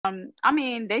I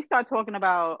mean, they start talking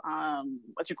about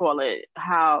what you call it,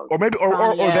 how Or maybe, or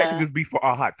that can Sonya. just be for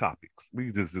our hot topics.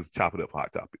 We can just chop it up for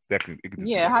hot topics. It can just be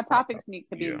Yeah, made up hot for hot topics topics. need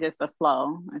to be Yeah, just a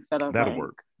flow instead of that'll like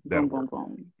work. That'll boom, boom,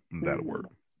 work. boom. That'll Hmm. work.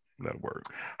 That'll work.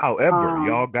 However, Um,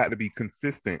 y'all got to be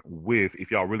consistent with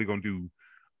if y'all really gonna do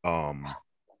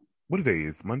what day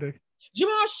is Monday?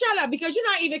 Jamal, shut up because you're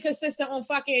not even consistent on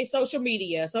fucking social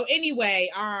media. So anyway,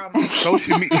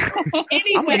 Social media. I'm gonna give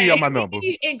y'all anyway, my number.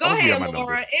 and go I'm gonna give y'all ahead, my number.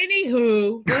 Laura.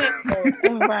 Anywho, go ahead,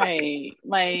 Laura. right.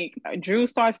 Like Drew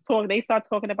starts talking, they start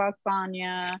talking about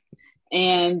Sonya,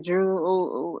 and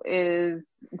Drew is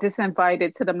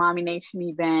disinvited to the Mommy Nation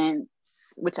event,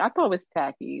 which I thought was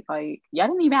tacky. Like, y'all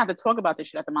didn't even have to talk about this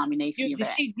shit at the Mommy Nation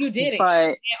event. You did it But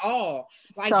at all.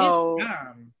 Like so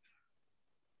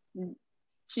just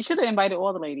she should have invited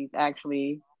all the ladies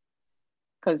actually,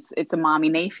 because it's a Mommy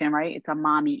Nation, right? It's a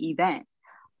mommy event.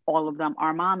 All of them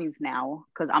are mommies now,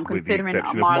 because I'm With the considering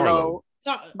exception of Marlo.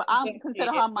 Marlo, but I'm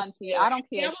consider her Muncie. I don't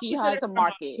care. I would She consider has a her mom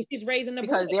market, because she's raising the boy.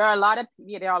 because there are a lot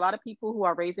of people who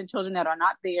are raising children that are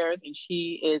not theirs, and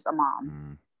she is a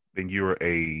mom. Then you're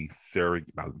a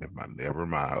surrogate. No, never mind. Never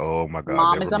mind. Oh my God.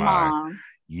 Mom is Never a mind. mom.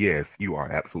 Yes, you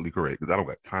are absolutely correct because I don't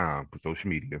got time for social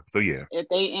media. So yeah. If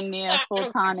they in there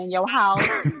full time in your house,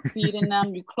 you feeding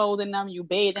them, you clothing them, you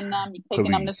bathing them, you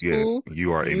taking them to Please, yes, school,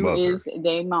 you are a you mother. is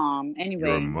their mom. You're a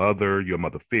Anyway, mother. You're a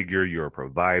mother figure. You're a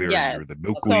provider. yes. You're the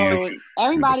nucleus. So You're the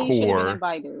everybody should have been core.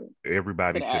 invited to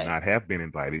Everybody should that. not have been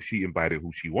invited. She invited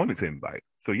who she wanted to invite.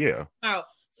 So yeah.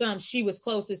 She was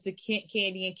closest to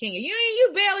Candy and Kenya.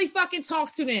 You barely fucking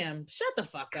talk to them. Shut the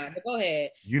fuck up. But go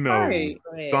ahead. Right.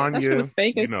 That shit Sonya, was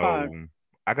fake as fuck.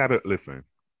 I gotta listen.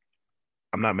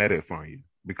 I'm not mad at Sonya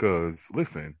because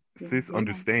listen, sis We know.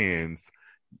 understands.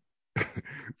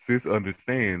 Sis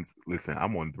understands. Listen,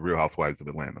 I'm on the Real Housewives of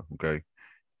Atlanta. Okay,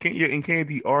 Kenya and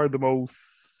Candy are the most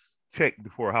checked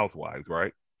before housewives,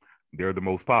 right? They're the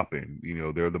most popping.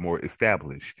 They're the more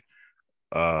established.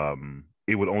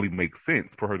 It would only make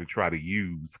sense for her to try to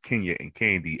use Kenya and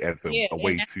Candy as a and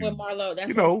way that's to, what Marlo. That's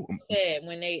you what know, Marlo said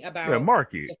when they about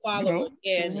market. the followers.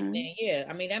 Yeah.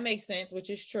 I mean that makes sense, which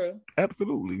is true.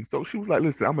 Absolutely. So she was like,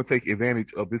 "Listen, I'm gonna take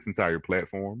advantage of this entire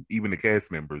platform, even the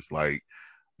cast members. Like,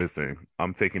 listen,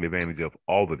 I'm taking advantage of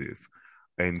all of this."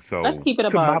 And Let's so, keep it a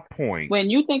to my buck. point, When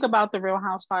you think about the Real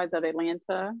Housewives of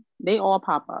Atlanta, they all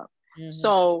pop up. Mm-hmm.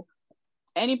 So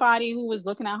anybody who was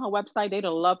looking at her website, they'd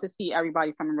love to see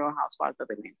everybody from the Real Housewives of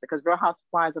Atlanta, because Real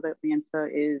Housewives of Atlanta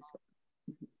is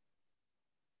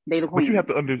they the but you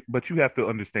queen. have to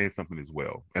understand something as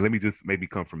well. And let me just maybe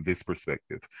come from this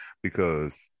perspective,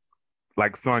 because,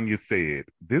 like Sonya said,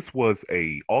 this was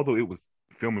although it was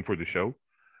filming for the show,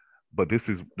 but this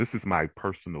is my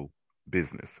personal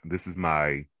business. This is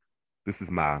my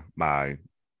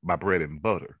bread and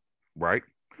butter, right?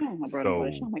 My brother,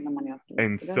 So she don't make no money off this.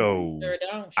 and Go ahead.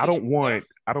 so I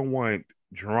don't want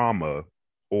drama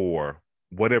or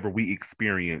whatever we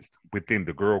experienced within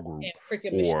the girl group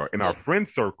or in our friend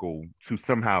circle to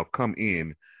somehow come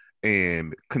in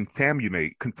and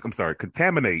contaminate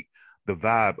the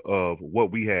vibe of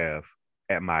what we have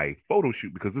at my photo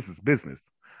shoot, because this is business.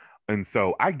 And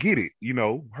so I get it,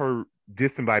 her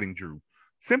disinviting Drew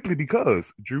simply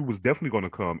because Drew was definitely going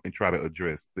to come and try to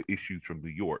address the issues from New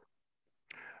York.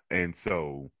 And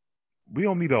so we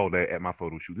don't need all that at my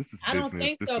photo shoot. This is I business. don't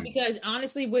think this so is... because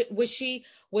honestly, what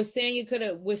Sanya could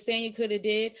have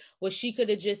did was she could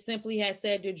have just simply had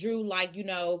said to Drew, like,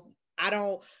 I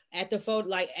don't at the photo,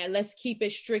 like, let's keep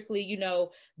it strictly,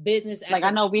 business. Like,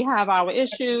 I know we have our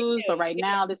issues, but right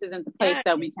now this isn't the place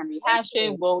that we can rehash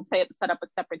it. We'll set up a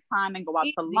separate time and go out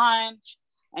to lunch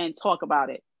and talk about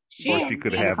it. She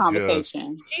could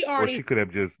have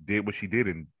just did what she did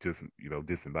and just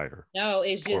disinvite her. No,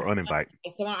 it's just or uninvite.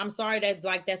 So I'm sorry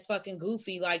that's fucking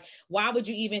goofy. Like, why would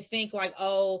you even think like,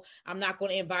 oh, I'm not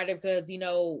going to invite her because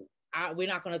we're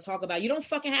not going to talk about. You don't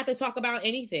fucking have to talk about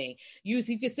anything. You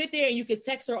could sit there and you could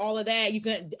text her all of that. You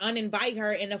could uninvite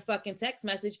her in a fucking text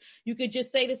message. You could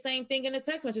just say the same thing in a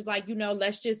text message, like,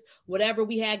 let's just whatever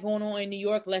we had going on in New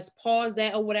York, let's pause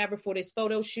that or whatever for this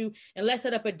photo shoot, and let's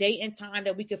set up a date and time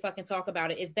that we could fucking talk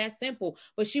about it. It's that simple.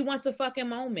 But she wants a fucking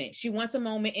moment. She wants a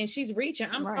moment, and she's reaching.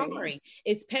 I'm sorry,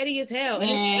 it's petty as hell.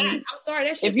 And I'm sorry.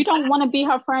 That's just, if you don't want to be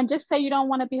her friend, just say you don't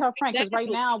want to be her friend. Because right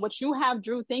now, what you have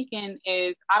Drew thinking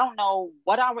is, I don't know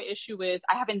what our issue is.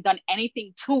 I haven't done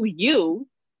anything to you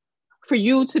for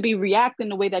you to be reacting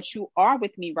the way that you are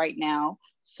with me right now.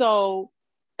 So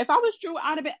if I was Drew,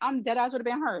 I'm dead ass would have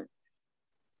been hurt.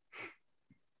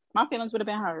 My feelings would have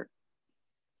been hurt.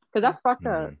 Because that's fucked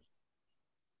up.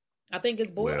 I think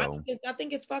it's bull. I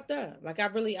think it's fucked up. Like, I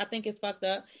think it's fucked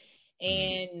up.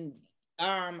 And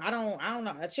I don't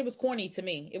know. That shit was corny to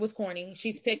me. It was corny.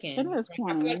 She's picking. It is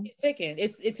corny. I feel like she's picking.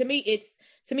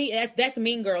 To me, that's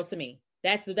Mean Girl to me.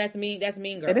 That's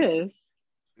Mean Girl. It is.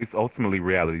 It's ultimately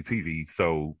reality TV.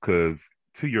 So, because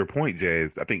to your point,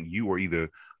 Jazz, I think you or either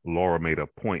Laura made a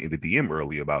point in the DM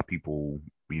earlier about people,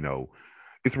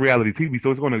 it's reality TV. So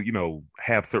it's going to,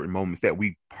 have certain moments that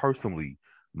we personally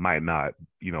might not,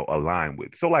 align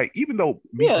with. So, like, even though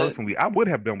me personally, I would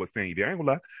have done what saying you. I ain't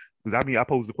gonna lie. Because I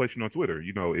posed the question on Twitter,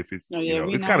 if it's,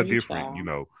 it's kind of different,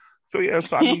 So, yeah,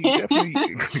 so I mean, definitely,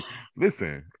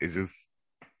 listen, it's just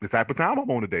the type of time I'm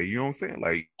on today. You know what I'm saying?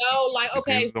 Like,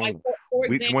 okay, like for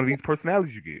which example, one of these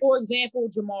personalities you get. For example,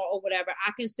 Jamal or whatever,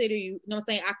 I consider you, you know what I'm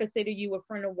saying? I consider you a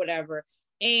friend or whatever.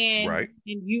 And, right.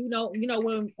 And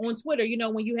when on Twitter,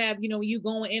 when you have, when you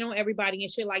going in on everybody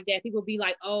and shit like that, people be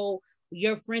like, oh,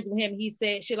 you're friends with him. He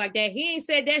said shit like that. He ain't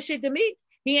said that shit to me.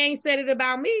 He ain't said it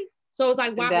about me. So it's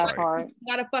like, why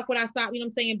the fuck would I stop,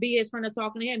 be his friend and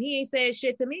talking to him? He ain't said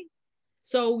shit to me.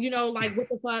 So, like, what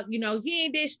the fuck, he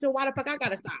ain't did shit, so why the fuck I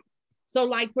gotta stop? So,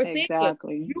 like, for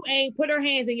exactly. You ain't put her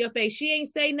hands in your face. She ain't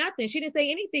say nothing. She didn't say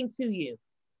anything to you.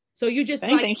 So you just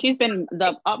anything. She's been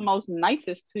the utmost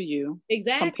nicest to you.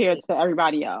 Exactly. Compared to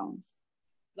everybody else.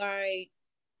 Like,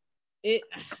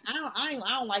 I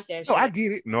don't like that shit. No, I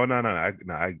get it. No.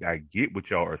 I get what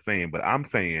y'all are saying, but I'm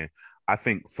saying I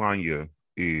think Sonya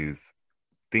is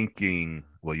thinking,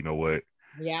 well, you know what?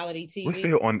 Reality TV.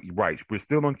 We're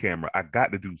still on camera. I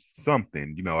got to do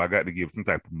something. I got to give some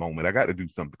type of moment. I got to do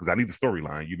something because I need the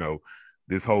storyline.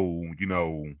 This whole,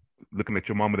 looking at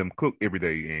your mama them cook every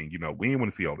day, and we ain't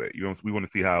want to see all that. We want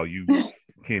to see how you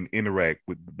can interact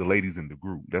with the ladies in the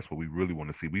group. That's what we really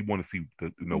want to see. We want to see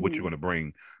what you're going to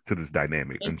bring to this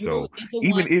dynamic. And so,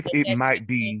 even if it might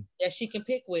be that she can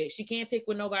pick with, she can't pick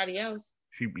with nobody else.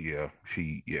 Yeah.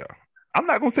 I'm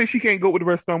not gonna say she can't go with the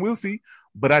rest of them. We'll see.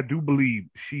 But I do believe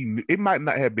it might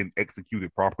not have been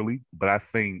executed properly, but I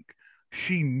think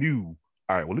she knew,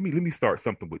 all right, well, let me start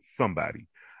something with somebody.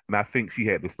 And I think she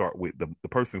had to start with the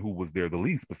person who was there the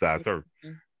least besides her.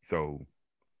 Mm-hmm. So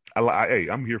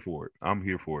I'm here for it. I'm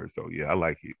here for it. So yeah, I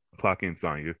like it. Clock in,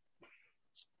 Sonya.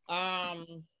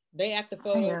 They at the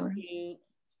photo shoot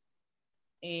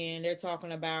and they're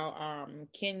talking about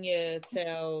Kenya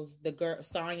tells the girl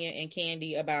Sonya and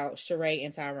Candy about Sheree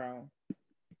and Tyrone.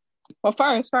 Well,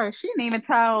 first, she didn't even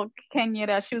tell Kenya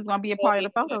that she was going to be a part of the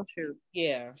photo shoot.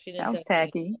 Yeah, she didn't. That was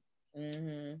tacky.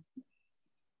 Mm-hmm.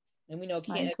 And we know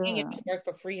Kenya can work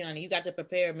for free, honey. You got to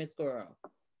prepare, Miss Girl.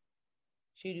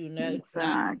 She do nothing.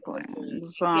 Exactly.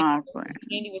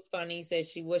 Candy was funny. He said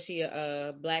was she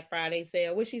a Black Friday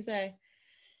sale? What'd she say?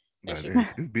 This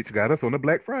bitch got us on the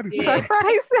Black Friday sale. Black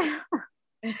Friday sale.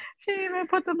 She didn't even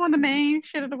put them on the main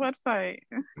shit of the website.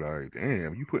 Like,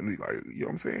 damn, you putting like, you know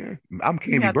what I'm saying? I'm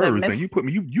Candy Bird, and you put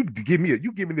me, you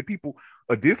giving the people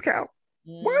a discount.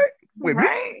 Mm. What? Wait,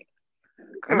 right? Me?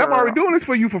 And I'm already doing this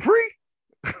for you for free.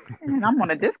 And I'm on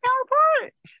a discount for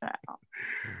it.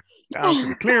 Down to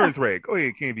the clearance rack. Go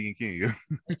ahead, Candy and Kenya.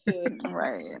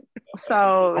 Right.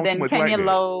 So then Kenya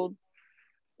loads.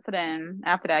 So then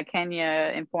after that,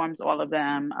 Kenya informs all of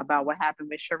them about what happened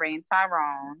with Sheree and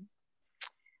Tyrone.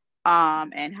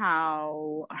 And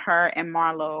how her and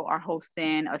Marlo are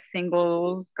hosting a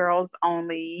singles, girls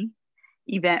only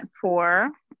event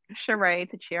for Sheree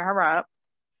to cheer her up.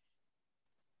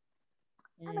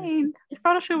 I mean, the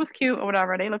photo shoot was cute or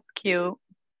whatever. They looked cute.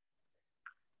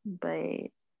 But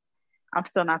I'm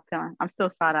still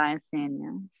side-eyeing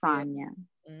Sonya.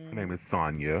 Her name is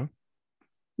Sonya.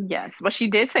 Yes, but she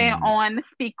did say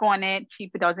speak on it.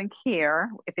 She doesn't care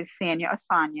if it's Sonya or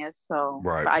Sonya. So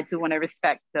right. But I do want to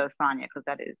respect the Sonya because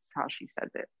that is how she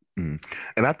says it.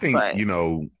 And I think,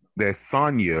 that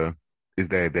Sonya is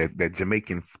that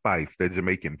Jamaican spice, that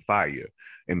Jamaican fire.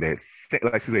 And that,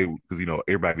 like she said, because,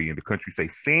 everybody in the country say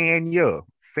Sanya.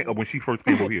 When she first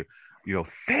came over here,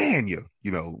 Sanya,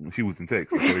 when she was in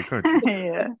Texas, so they country.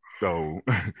 Yeah. So,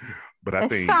 but I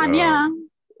think Sonya.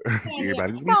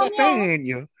 Everybody just be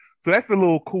Sonya. So that's the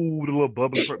little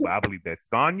bubbly part. But I believe that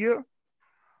Sonya,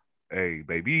 hey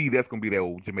baby, that's gonna be that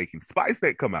old Jamaican spice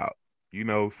that come out.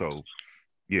 So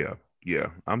yeah.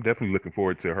 I'm definitely looking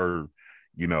forward to her,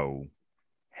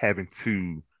 having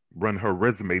to run her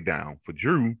resume down for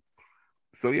Drew.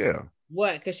 So yeah.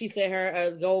 What? Because she said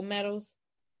her gold medals.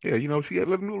 Yeah, she had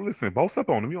listen, boss up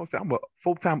on him. I'm a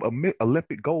full-time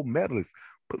Olympic gold medalist.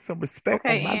 Put some respect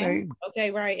on my name.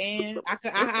 Okay, right, and I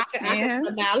can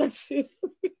acknowledge you.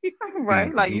 Right,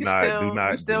 please, like you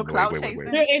still clout chasing.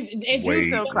 And Drew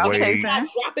still clout chasing.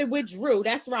 Drop it with Drew.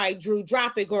 That's right, Drew.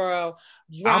 Drop it, girl.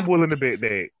 I'm willing to bet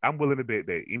that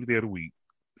any day of the week,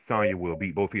 Sonya will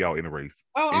beat both of y'all in a race.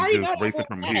 Oh, I and already just know racing that.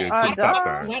 from here to the stop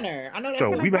sign. Winner. I know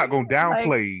So that's we're not gonna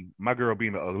downplay my girl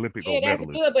being an Olympic gold that's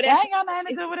medalist. good, but that ain't got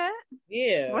nothing to do with it.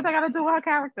 Yeah. What they got to do with her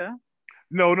character?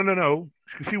 No.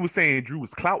 She was saying Drew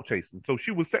was clout chasing. So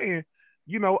she was saying,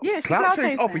 clout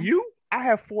chase off of you. I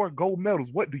have 4 gold medals.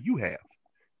 What do you have?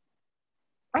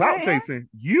 Clout chasing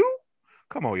you?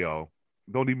 Come on, y'all.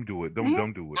 Don't even do it.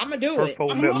 Don't do it. I'm gonna do her it.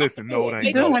 Listen, no, it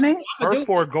ain't. Doing it. Her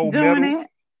 4 gold medals.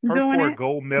 Her doing 4 it.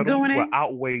 gold medals will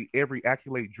outweigh every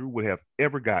accolade Drew would have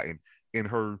ever gotten in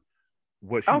her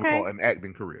what she would call an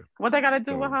acting career. What they got to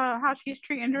do with her? How she's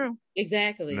treating Drew?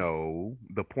 Exactly. No,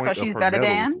 the point of she's her better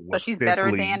medals than. was she's simply,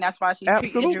 better than. That's why she's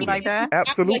treating Drew like that.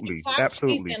 Absolutely.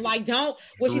 Like, don't.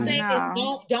 What she's saying is,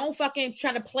 don't fucking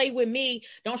try to play with me.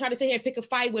 Don't try to sit here and pick a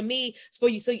fight with me so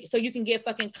you can get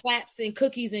fucking claps and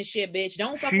cookies and shit, bitch.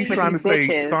 Don't fucking. She's trying to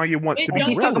say Sonya wants to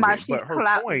be relevant, but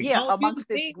her point,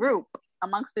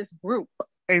 amongst this group.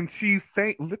 And she's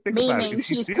saying, think about it.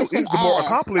 She still is the more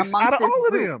accomplished out of all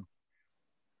of them.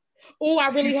 Oh, I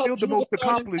really hope she's still the most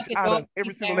accomplished out of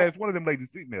every single last one of them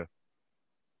ladies sitting there.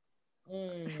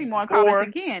 She's more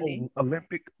accomplished than Candy.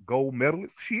 Olympic gold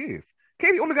medalist. She is.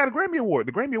 Candy only got a Grammy Award.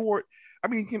 The Grammy Award, I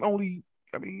don't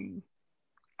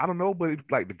know, but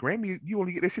like the Grammy, you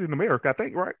only get that shit in America, I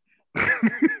think, right?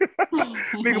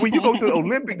 Nigga, when you go to the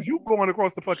Olympics, you going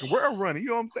across the fucking world running. You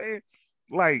know what I'm saying?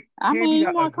 Like, Candy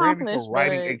got a Grammy for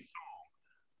writing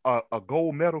a song, a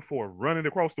gold medal for running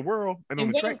across the world and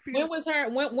on the track field. When was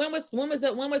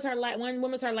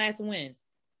her last win?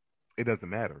 It doesn't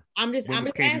matter. I'm just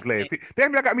Candy's asking. last.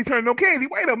 Damn, y'all got me turning on Candy.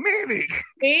 Wait a minute.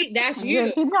 See, that's you.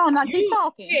 Yeah, keep going. Now, keep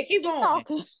talking. Yeah, keep going.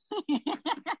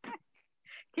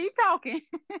 Keep talking.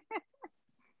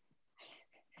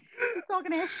 Keep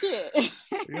talking that shit.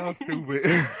 Y'all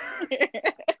stupid.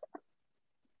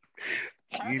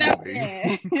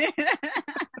 Anyway.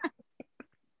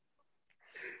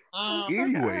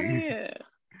 Anyway.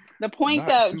 The point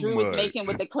that Drew was making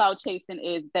with the cloud chasing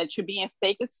is that you're being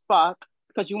fake as fuck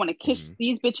because you want to kiss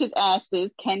these bitches'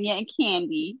 asses, Kenya and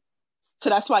Candy. So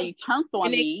that's why you turned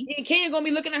on me. And Kenya gonna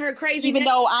be looking at her crazy. Even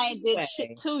though I ain't did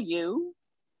shit to you.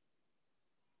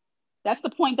 That's the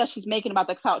point that she's making about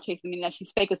the clout chasing, meaning that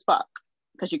she's fake as fuck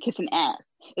because you're kissing ass.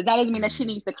 It doesn't mean that she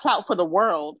needs the clout for the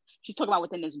world. She's talking about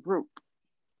within this group.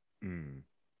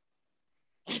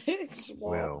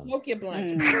 Well, smoke your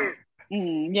blunt.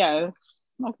 Yes.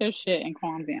 Smoke your shit and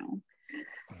calm down.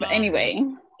 But anyway.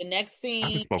 The next scene.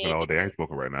 I've been smoking all day. I ain't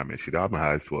smoking right now, man. Shit, I'm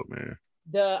high as fuck, man.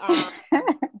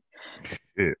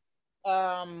 Shit.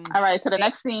 All right, so the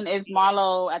next scene is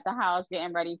Marlo at the house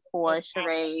getting ready for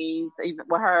Sheree's with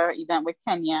her event with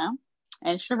Kenya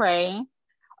and Sheree.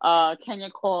 Kenya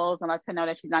calls and lets her know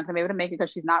that she's not gonna be able to make it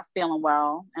because she's not feeling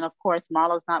well, and of course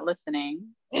Marlo's not listening.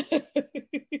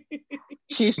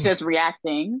 She's just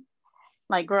reacting.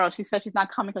 Like, girl, she said she's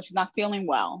not coming because she's not feeling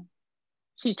well.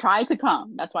 She tried to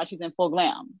come. That's why she's in full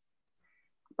glam.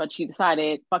 But she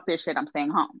decided, fuck this shit, I'm staying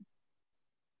home.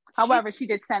 However, she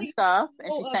did send stuff,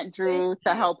 and she sent Drew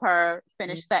to help her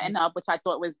finish setting up, which I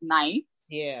thought was nice.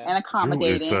 Yeah. And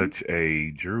accommodating.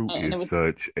 Drew is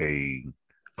such a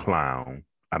clown.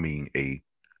 I mean, a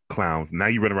clown. Now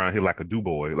you run around here like a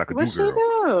do-boy, like a do-girl. What she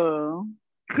do?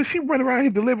 Because she run around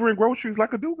here delivering groceries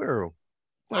like a do-girl.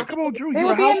 Like, come on, Drew, it you're a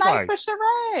would be housewife. nice for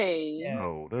Sheree. Yeah.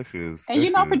 No, that's just... And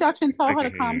you know production told her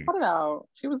to come put it out.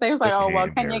 They was like, oh, well,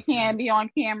 Kenya can't be on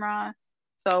camera,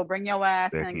 so bring your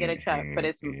ass and get a check for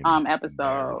this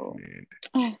episode.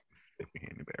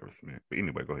 Embarrassment. But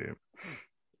anyway, go ahead.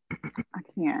 I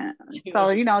can't.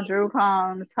 So, Drew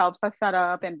comes, helps her set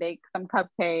up and bake some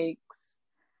cupcakes.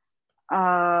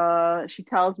 She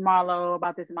tells Marlo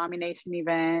about this Mommy Nation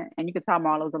event, and you could tell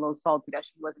Marlo's a little salty that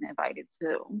she wasn't invited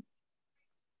to.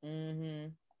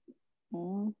 So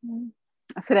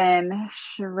then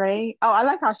Sheree, I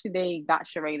like how they got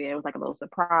Sheree there. It was like a little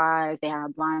surprise. They had her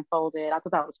blindfolded. I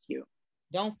thought that was cute.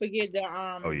 Don't forget the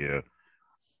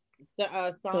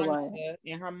Sonya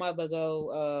and her mother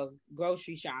go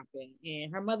grocery shopping,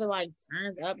 and her mother like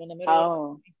turns up in the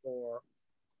middle of the store.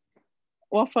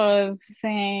 What for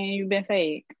saying you've been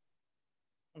fake?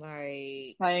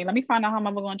 Like let me find out how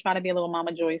mama gonna try to be a little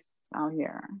Mama Joyce out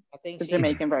here. I think the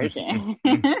Jamaican version.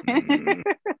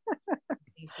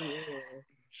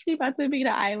 She about to be the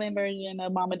island version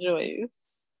of Mama Joyce.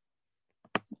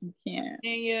 You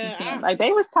can't. Like,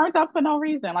 they was turned up for no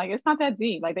reason. Like, it's not that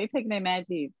deep. Like, they taking it mad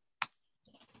deep.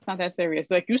 It's not that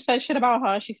serious. Like, you said shit about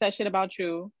her. She said shit about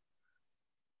you.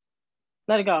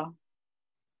 Let it go.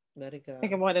 Let it go.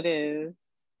 Think of what it is.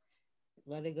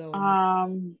 Let it go.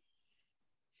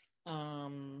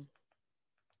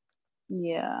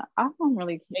 Yeah, I didn't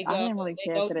really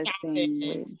care for this scene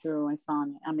with Drew and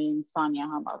Sonya. I mean, Sonya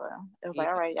and her mother. It was like,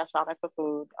 all right, y'all shopping for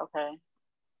food. Okay.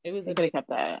 It was They could have kept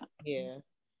that. Yeah.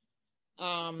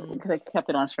 Could have kept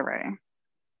it on Sheree.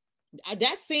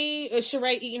 That scene of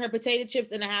Sheree eating her potato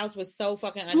chips in the house was so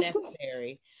fucking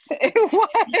unnecessary. It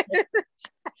was.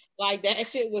 Like, that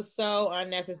shit was so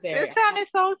unnecessary. It sounded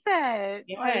so sad.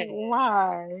 Yeah. Like,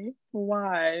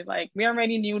 why? Like, we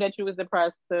already knew that you was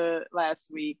depressed last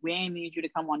week. We ain't need you to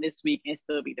come on this week and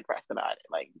still be depressed about it.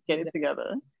 Like, get it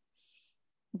together.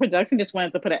 Production just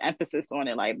wanted to put an emphasis on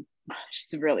it. Like,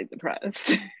 she's really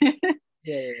depressed.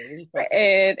 Yeah, and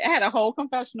it had a whole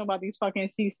confessional about these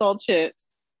fucking sea salt chips.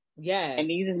 Yes. And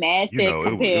these is mad thick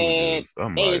compared. It's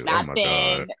not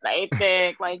thin. Like,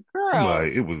 thick. Like, girl. I'm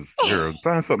like, it was, girl,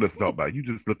 find something to talk about. You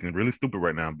just looking really stupid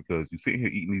right now because you sitting here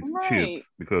eating these chips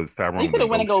because Tyrone. You could have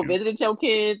went and go visit your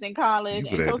kids in college. You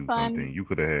could have done something. You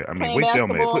could have had. I mean, wait,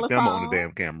 Thelma on the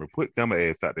damn camera. Put Thelma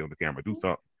ass out there on the camera. Do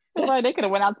something. Like, they could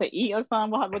have went out to eat or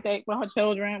something with her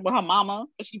children, with her mama.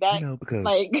 Is she back? Because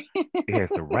like it has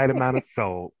the right amount of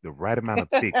salt, the right amount of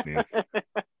thickness.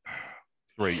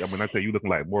 Straight. I mean, I tell you, looking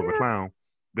like more of a clown.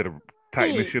 Better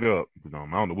tighten this shit up because I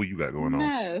don't know what you got going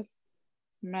on.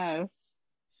 Mess.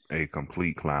 A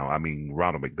complete clown. I mean,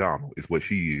 Ronald McDonald is what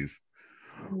she is.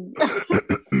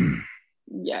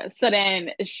 Yeah. So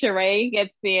then Sheree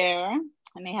gets there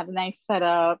and they have a nice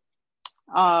setup.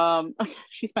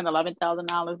 She spent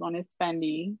 $11,000 on his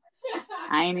Fendi.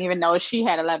 I didn't even know she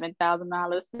had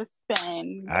 $11,000 to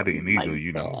spend. I didn't either,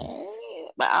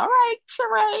 But all right,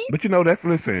 Sheree. But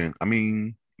listen. I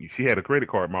mean, she had a credit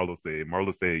card. Marlo said,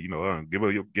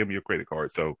 give me your credit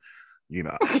card. So,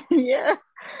 yeah,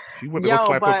 she went to go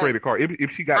swipe her credit card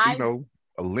if she got a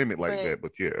limit like that.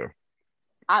 But yeah,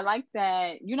 I like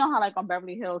that. You know how like on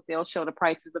Beverly Hills they'll show the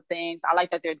prices of things. I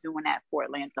like that they're doing that for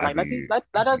Atlanta. Like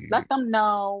let them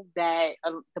know that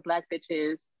the black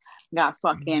bitches got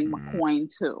fucking coin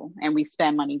too, and we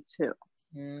spend money too,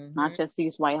 not just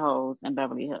these white hoes in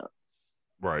Beverly Hills.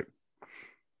 Right.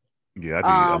 Yeah,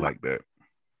 I like that.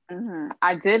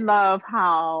 I did love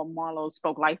how Marlo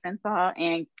spoke life into her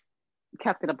and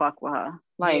kept it a buck with her.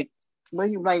 Like,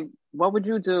 what would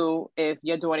you do if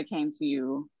your daughter came to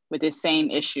you with this same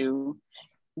issue?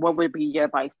 What would be your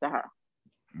advice to her?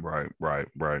 Right.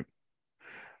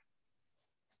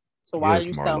 So why are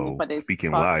you selling for this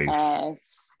speaking life ass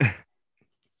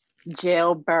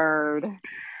jailbird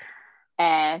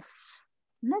ass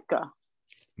nigga?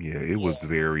 Yeah, it was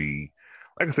very.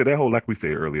 Like I said, like we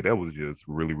said earlier, that was just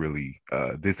really, really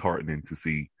disheartening to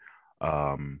see.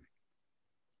 Sheree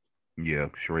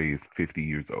is 50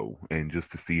 years old, and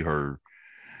just to see her,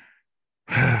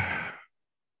 and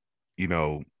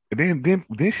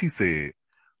then she said,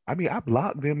 I mean, I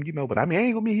blocked them, but I mean, I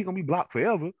ain't gonna mean he gonna be blocked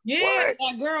forever. Yeah,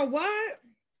 what? Girl, what?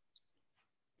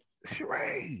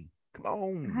 Sheree, come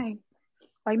on. Right.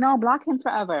 Like, no, block him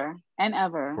forever and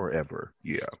ever. Forever,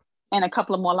 yeah. And a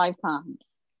couple of more lifetimes.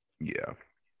 Yeah.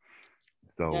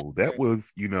 So that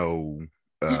was,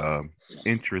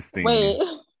 interesting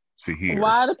to hear.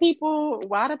 Why the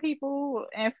people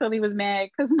in Philly was mad?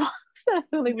 Because most of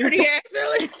Philly was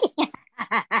Philly.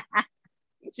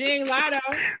 She ain't lied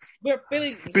though.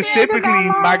 Philly. Specifically,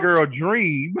 my girl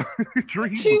Dream.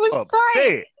 Dream was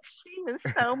upset. She was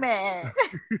so mad.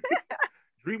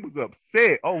 Dream was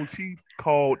upset. Oh, she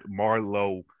called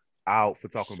Marlo out for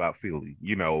talking about Philly.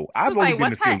 I've only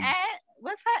been to Philly.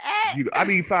 What's her at? I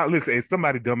mean, listen, and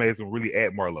somebody dumbass will really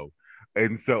at Marlo.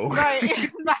 And so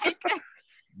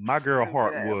my girl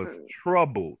heart was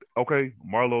troubled. Okay.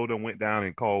 Marlo done went down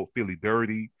and called Philly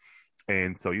dirty.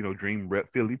 And so, Dream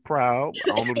rep Philly proud.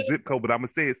 I don't know the zip code, but I'm gonna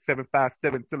say it's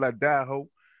 757 till I die, ho.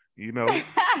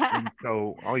 And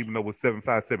so I don't even know what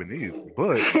 757 is,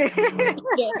 but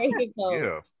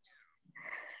yeah.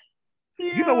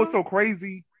 You know what's so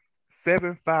crazy?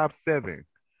 757.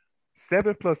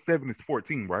 7 plus 7 is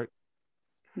 14, right?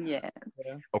 Yeah.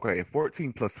 Okay, and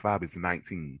 14 plus 5 is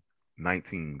 19.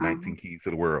 19 keys to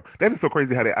the world. That is so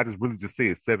crazy how I just really just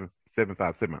said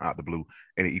 757 out the blue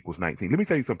and it equals 19. Let me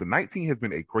tell you something. 19 has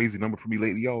been a crazy number for me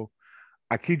lately, y'all.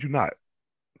 I kid you not.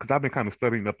 Because I've been kind of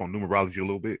studying up on numerology a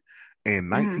little bit.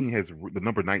 And the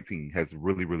number 19 has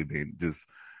really, really been just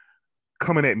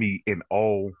coming at me in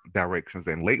all directions.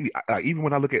 And lately, even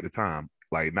when I look at the time,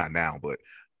 like not now, but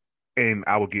and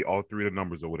I will get all three of the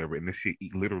numbers or whatever, and this shit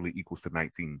literally equals to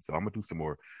 19. So I'm gonna do some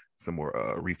more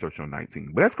research on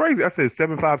 19. But that's crazy. I said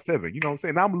 757. You know what I'm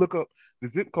saying? Now I'm gonna look up the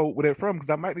zip code where they're from because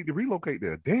I might need to relocate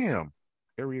there. Damn,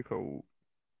 area code.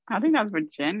 I think that's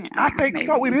Virginia. I think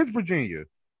so. It is Virginia.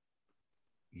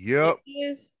 Yep.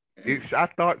 I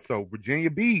thought so.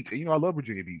 Virginia Beach. And I love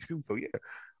Virginia Beach too. So yeah.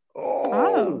 Oh,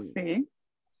 Oh, see.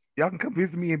 y'all can come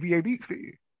visit me in VA Beach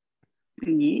then.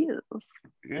 Yes.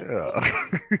 Yeah.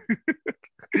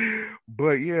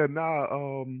 But yeah,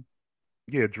 nah,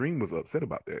 yeah, Dream was upset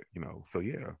about that, So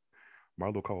yeah,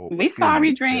 Marlo called We Philly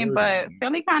sorry, Dream, but dirty.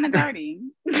 Philly kind of dirty.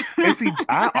 And see,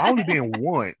 I only been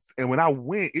once, and when I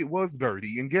went, it was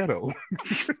dirty and ghetto.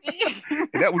 And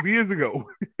that was years ago.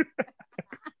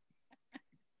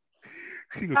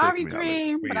 She gonna cuss Sorry, me out later.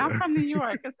 Dream, But but I'm yeah. from New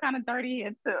York. It's kind of dirty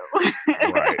here too.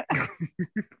 Right.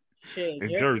 Shit, In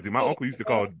Jersey. My uncle used to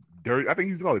call it dirty. I think he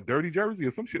used to call it dirty Jersey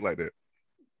or some shit like that.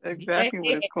 Exactly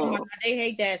what it's Oh my called. God, they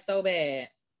hate that so bad.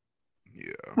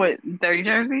 Yeah. What, dirty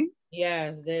Jersey?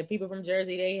 Yes, the people from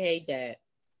Jersey, they hate that.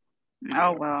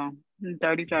 Oh well,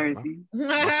 dirty Jersey. My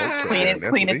folks up Clean there, it, and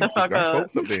that's clean what it they the used to. fuck My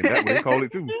up. folks up there, and that's what they call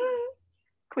it too.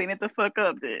 Clean it the fuck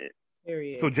up, dude.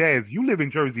 Period. So, Jazz, you live in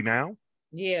Jersey now?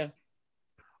 Yeah.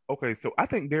 Okay, so I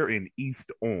think they're in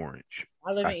East Orange.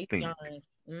 I live in East think. Orange.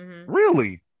 Mm-hmm.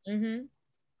 Really? Mm-hmm.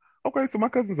 Okay, so my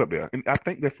cousin's up there, and I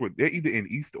think that's what they're either in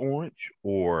East Orange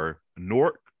or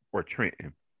Newark or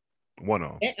Trenton. One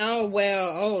of them. Oh well,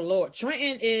 oh Lord.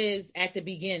 Trenton is at the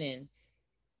beginning.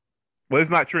 Well, it's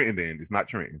not Trenton then. It's not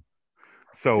Trenton.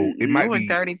 So it might Newark be.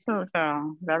 dirty too,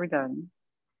 so very dirty.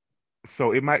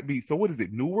 So it might be. So what is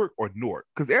it? Newark or Newark?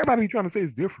 Because everybody trying to say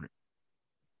it's different.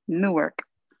 Newark,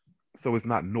 So it's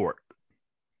not Newark.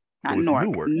 So not it's Newark.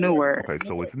 Newark. Newark. Okay,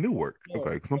 so it's Newark.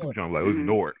 Okay, some people trying to like, oh, it's Mhm.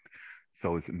 Newark.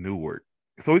 So it's Newark.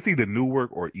 So it's either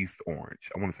Newark or East Orange.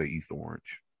 I want to say East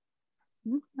Orange.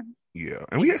 Okay. Yeah,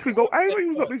 and we actually go. I didn't know he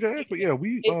was up there, Jazz, but yeah,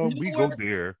 we go Newark.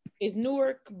 there. It's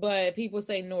Newark, but people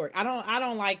say Newark. I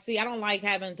don't like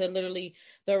having to literally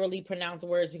thoroughly pronounce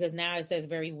words because now it says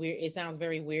very weird. It sounds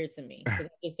very weird to me because I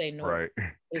just say Newark. Right.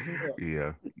 It's Newark.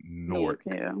 Yeah, Newark.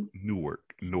 Yeah. Newark.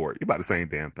 You about the same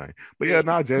damn thing. But yeah,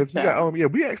 nah, Jazz, we got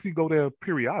we actually go there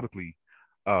periodically.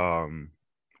 Well,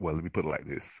 let me put it like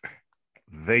this.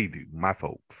 They do, my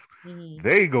folks. Mm-hmm.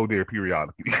 They go there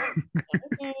periodically.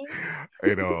 Okay.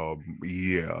 And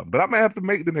yeah. But I might have to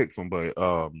make the next one, but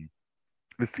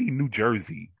to see New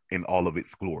Jersey in all of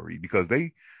its glory because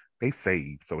they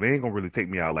save, so they ain't gonna really take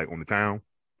me out like on the town.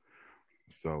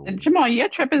 So And Jamal, your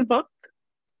trip is booked.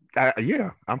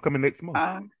 yeah, I'm coming next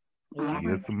month.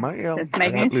 Yes, ma'am. Just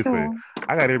making sure.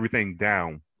 I got everything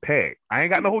down packed. I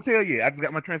ain't got no hotel yet. I just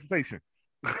got my transportation.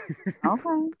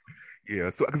 Okay.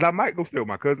 Yeah, so because I might go stay with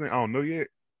my cousin. I don't know yet.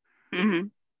 Mm-hmm.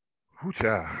 Who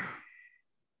child?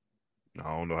 I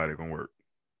don't know how they're gonna work.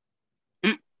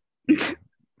 Mm. Yeah,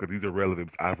 because these are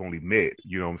relatives I've only met.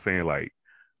 You know what I'm saying? Like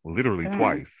literally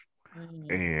twice.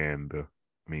 And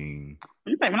I mean,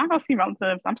 when I go see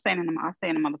relatives, I stay in a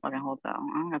motherfucking hotel.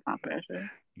 I don't have time for that shit.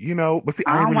 You know, but see,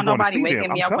 I I ain't don't really want going to nobody see them.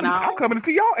 waking me up when I'm coming to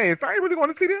see y'all ass. I ain't really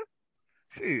going to see them.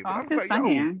 Shit, but I'm I'm just like, yo,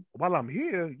 saying. while I'm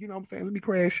here, you know what I'm saying? Let me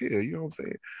crash here. You know what I'm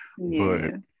saying? Yeah.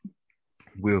 But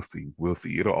we'll see. We'll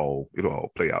see. It'll all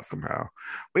play out somehow.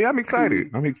 But yeah, I'm excited.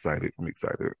 I'm excited.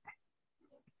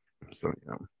 So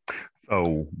yeah.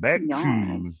 So back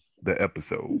to the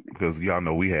episode because y'all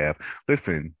know we have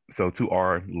listen. So to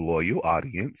our loyal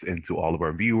audience and to all of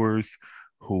our viewers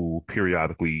who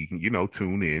periodically,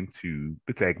 tune in to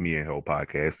the Tag Me and Hell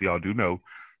podcast, y'all do know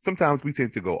sometimes we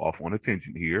tend to go off on a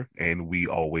tangent here, and we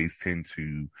always tend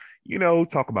to,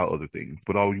 talk about other things,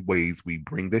 but always we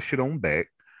bring this shit on back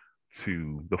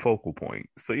to the focal point.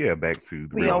 So yeah, back to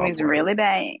the we Real always Housewives. really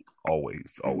back. Always.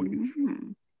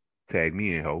 Mm-hmm. Tag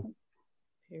me in, ho.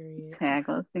 Period. Tag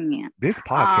us in. This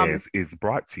podcast is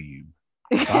brought to you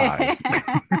by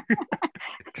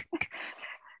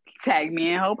Tag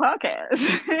Me in Ho podcast.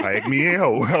 Tag Me in,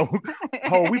 ho.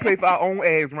 Ho, we pay for our own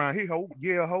ads around here, ho.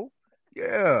 Yeah, ho.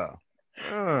 Yeah.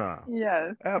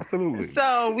 Yes. Absolutely.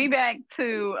 So we back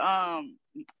to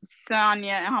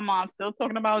Sonya and her mom still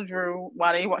talking about Drew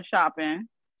while they were shopping.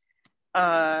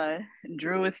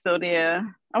 Drew is still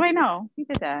there. Oh wait, no, he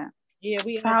did that. Yeah,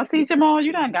 we. I'll see Jamal.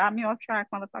 You done got me off track,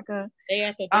 motherfucker. They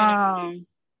at the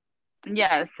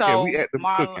yeah. So yeah, we at the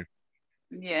cooking.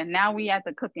 Yeah, now we at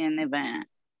the cooking event,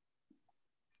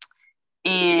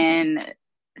 and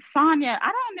Sonya.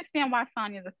 I don't understand why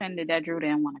Sonya's offended that Drew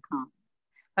didn't want to come.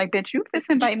 Like, bitch, you just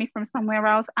invite me from somewhere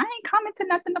else. I ain't coming to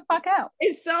nothing the fuck else.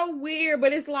 It's so weird,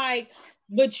 but it's like,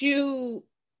 but you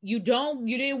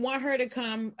didn't want her to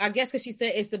come. I guess because she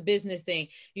said it's the business thing.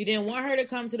 You didn't want her to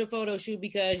come to the photo shoot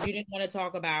because you didn't want to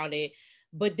talk about it.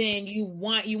 But then you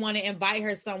want to invite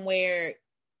her somewhere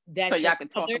that so y'all can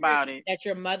talk about it. That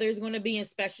your mother's going to be,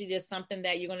 especially just something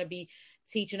that you're going to be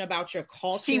teaching about your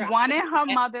culture. She wanted her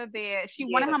mother there. She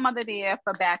wanted her mother there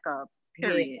for backup.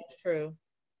 Period. Yeah, that's true.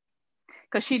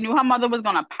 Because she knew her mother was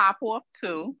going to pop off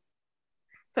too.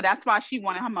 So that's why she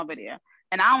wanted her mother there.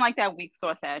 And I don't like that weak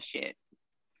sauce ass shit.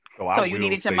 So you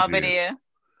needed your mother there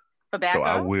for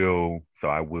backup? So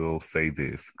I will say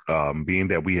this. Being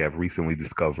that we have recently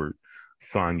discovered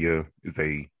Sonya is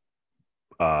a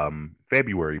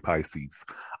February Pisces,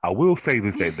 I will say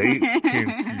this, that they tend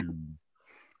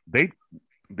to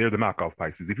they're the knockoff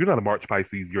Pisces. If you're not a March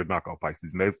Pisces, you're a knockoff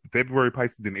Pisces. And that's February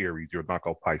Pisces and Aries, you're a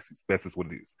knockoff Pisces. That's just what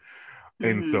it is.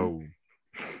 And so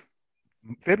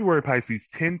February Pisces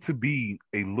tend to be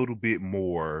a little bit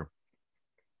more,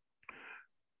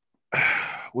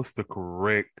 what's the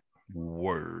correct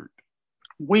word?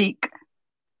 Weak.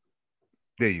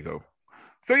 There you go.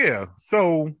 So yeah,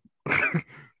 so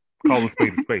call a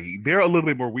spade. They're a little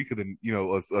bit more weaker than,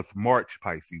 us March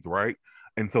Pisces, right?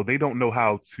 And so they don't know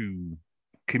how to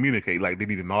communicate. Like, they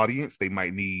need an audience. They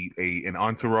might need an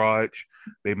entourage.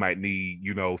 They might need,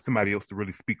 somebody else to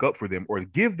really speak up for them or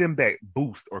give them that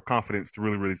boost or confidence to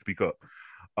really, really speak up.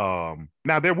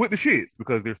 Now they're with the shits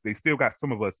because they still got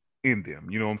some of us in them.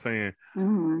 You know what I'm saying?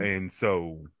 Mm-hmm. And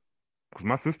so, because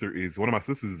one of my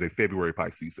sisters is a February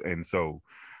Pisces, and so,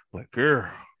 like, girl,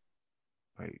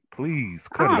 like, please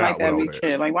cut it out with all that.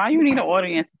 Shit. Like, why you need an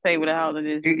audience to say what the hell it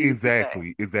is?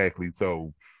 Exactly.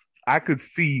 So, I could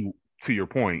see, to your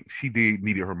point, she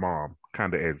needed her mom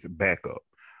kind of as backup,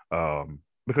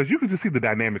 because you could just see the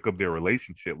dynamic of their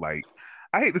relationship. Like,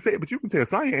 I hate to say it, but you can tell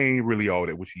Sonya ain't really all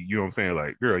that. You know what I'm saying?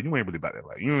 Like, girl, you ain't really about that.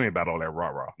 Like, you ain't about all that rah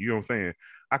rah. You know what I'm saying?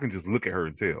 I can just look at her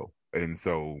and tell. And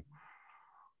so,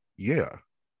 yeah,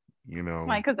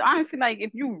 like, because honestly, like,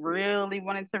 if you really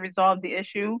wanted to resolve the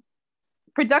issue,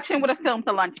 production would have filmed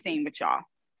the lunch scene with y'all.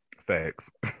 Facts.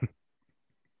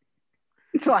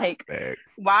 It's like,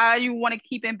 why you want to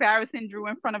keep embarrassing Drew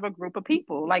in front of a group of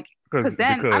people? Like, because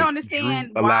I don't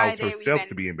understand Drew why allows herself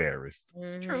to be embarrassed.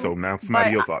 True. So now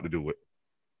somebody else ought to do it.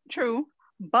 True,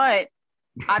 but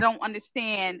I don't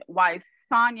understand why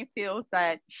Sonya feels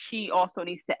that she also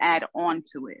needs to add on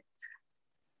to it.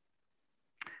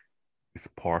 It's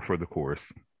par for the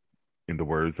course, in the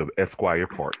words of Esquire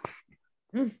Parks.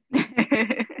 Win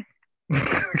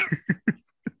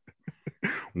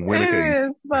a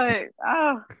case. But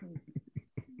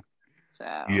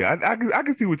yeah, I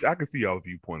can see y'all's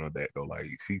viewpoint on that though. Like,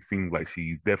 she seems like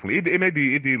she's definitely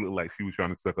it did look like she was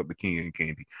trying to suck up the king and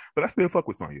candy, but I still fuck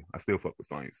with Sonya.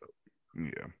 So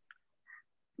yeah.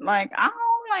 Like, I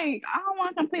don't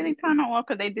want to completely turn her off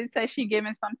because they did say she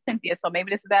giving some Cynthia, so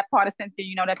maybe this is that part of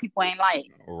Cynthia that people ain't like.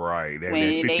 Right, that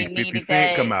 50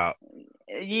 Cent come out.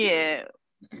 Yeah.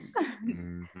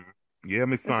 Mm-hmm. Yeah,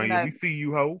 Miss Sonya, we see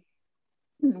you, ho.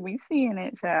 We seeing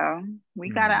it, child.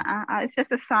 We gotta. It's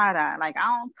just a side eye. Like,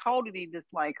 I don't totally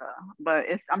dislike her, but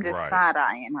I'm just side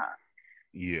eyeing her.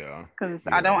 Yeah. Because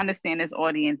I don't understand this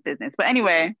audience business. But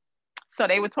anyway, so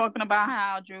they were talking about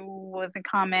how Drew wasn't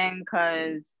coming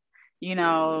because,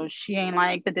 she ain't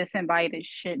like the disinvited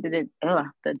shit. The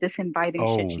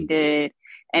disinviting shit she did,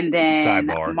 and then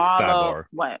sidebar.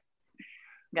 What?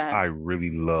 I really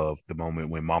loved the moment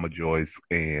when Mama Joyce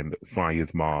and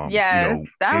Sonya's mom. Yes,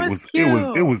 that was cute.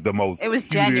 It was the most. It was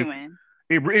cutest. genuine.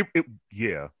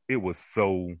 It was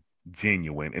so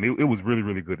genuine, and it was really,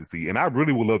 really good to see. And I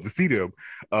really would love to see them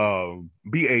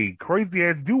be a crazy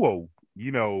ass duo.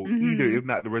 Either, if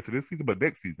not the rest of this season, but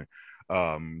next season.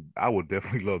 I would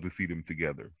definitely love to see them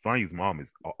together. Sonya's mom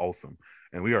is awesome,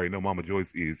 and we already know Mama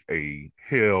Joyce is a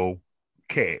hell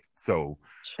cat. So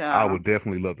I would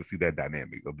definitely love to see that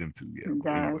dynamic of them two. Yeah.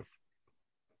 Yes. Anyway.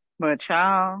 But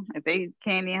child, if they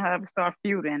Candy and her start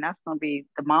feuding, that's gonna be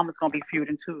the mama's gonna be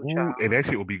feuding too, child. And that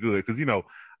shit will be good because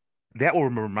that will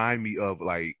remind me of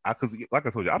because like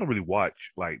I told you, I don't really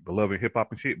watch like the Love and Hip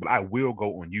Hop and shit, but I will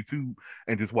go on YouTube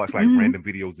and just watch like random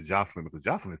videos of Jocelyn because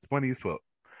Jocelyn is funny as fuck.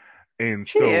 And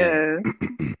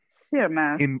yeah,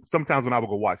 man. And sometimes when I would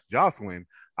go watch Jocelyn,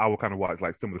 I would kind of watch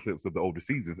like some of the clips of the older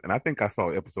seasons. And I think I saw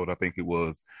an episode, I think it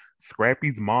was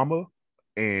Scrappy's mama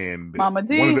and Mama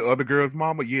D. One of the other girls'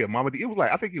 mama. Yeah, Mama D. It was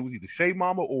like, I think it was either Shay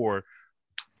mama or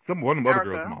one of the other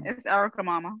girls' mama. It's Erica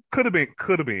mama. Could have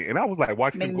been. And I was like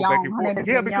watching them go back and forth.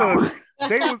 Yeah, because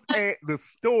they was at the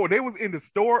store. They was in the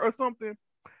store or something.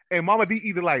 And Mama D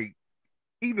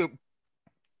either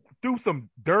threw some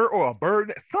dirt or a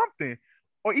bird, something.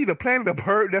 Or either planted a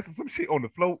bird that's some shit on the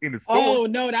floor in the store. Oh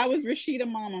no, that was Rashida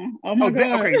Mama. Oh my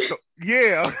god. Okay, so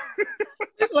yeah.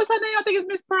 What's her name? I think it's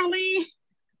Miss Pearline.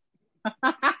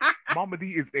 Mama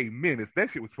D is a menace.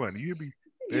 That shit was funny. You hear me?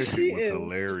 That shit was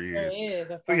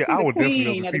hilarious. So yeah, I would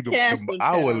definitely love to see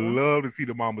I would love to see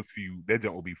the mamas feud. That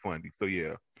joint would be funny. So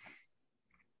yeah,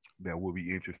 that would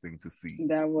be interesting to see.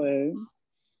 That would.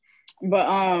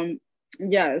 But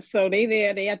yeah, so they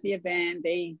at the event.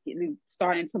 They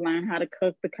starting to learn how to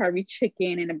cook the curry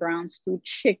chicken and the brown stew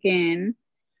chicken.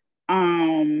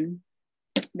 Then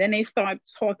they start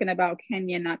talking about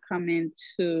Kenya not coming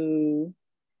to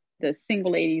the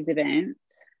single ladies event.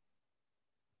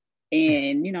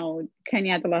 And,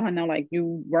 Kenya had to let her know, like,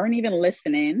 you weren't even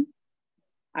listening.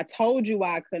 I told you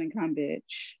why I couldn't come,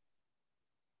 bitch.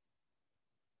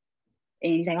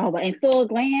 And he's like, oh, but in full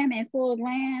glam.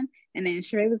 And then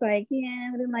Sheree was like, yeah,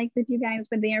 I didn't like that you guys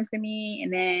were there for me.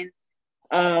 And then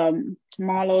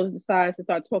Marlo decides to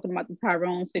start talking about the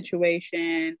Tyrone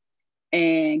situation.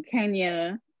 And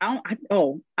Kenya, I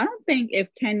don't think if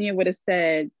Kenya would have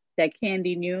said that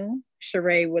Candy knew,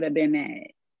 Sheree would have been mad.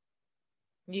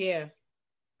 Yeah.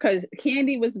 Because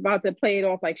Candy was about to play it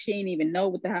off like she didn't even know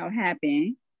what the hell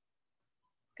happened.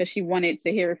 Because she wanted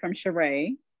to hear it from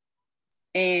Sheree.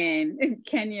 And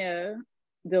Kenya,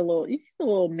 the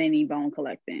little mini bone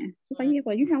collecting. She's like, yeah,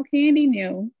 well, Candy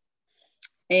knew.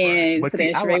 And right. so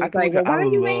then Sheree was like, well, why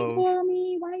you ain't call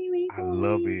me? Why you ain't call me? I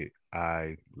love it.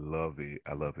 I love it.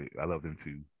 I love it. I love them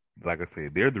too. Like I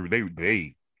said, they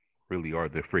really are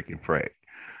the freaking frack.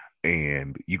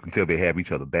 And you can tell they have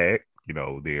each other back.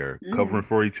 They're covering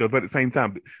for each other. But at the same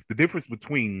time, the difference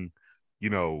between,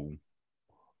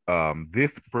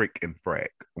 this Frick and Frack,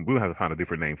 we'll have to find a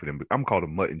different name for them. But I'm calling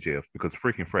them Mutt and Jeff because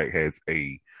Frick and Frack has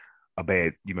a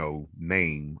bad,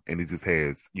 name, and it just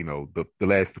has, the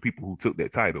last two people who took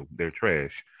that title, they're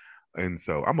trash. And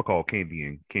so I'm gonna call Candy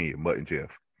and Kenya Mutt and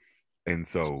Jeff. And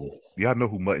so y'all know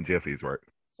who Mutt and Jeff is, right?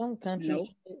 Some country shit.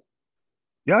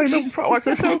 Y'all ain't never watched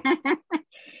that show?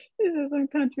 This is some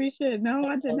country shit. No,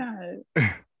 I did not.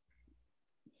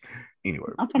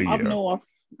 Anyway, I'm from up north.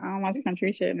 I don't watch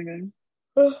country shit, nigga.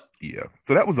 Yeah.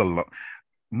 So that was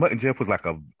Mutt and Jeff was like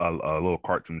a little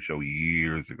cartoon show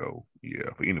years ago.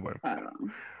 Yeah. But anyway.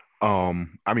 I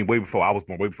mean, way before I was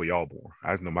born, way before y'all born.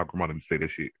 I just know my grandmother used to say that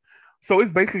shit. So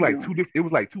it's basically like it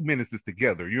was like two menaces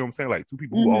together. You know what I'm saying? Like two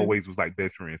people who always was like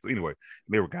best friends. So anyway,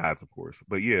 they were guys, of course.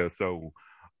 But yeah, so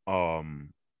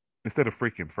instead of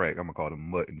freaking Frack, I'm gonna call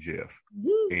them Mutt and Jeff.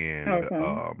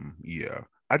 And yeah.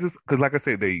 I just because like I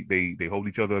said, they hold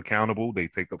each other accountable, they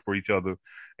take up for each other,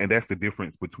 and that's the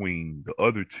difference between the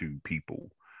other two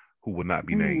people who will not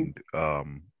be named.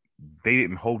 They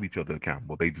didn't hold each other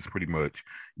accountable. They just pretty much,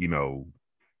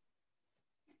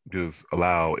 just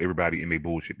allow everybody in their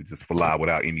bullshit to just fly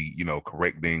without any,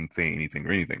 correcting, saying anything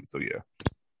or anything. So yeah.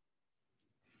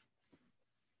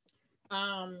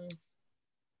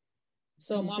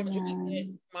 So Mama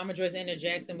Joyce Anna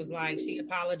Jackson was like, she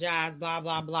apologized, blah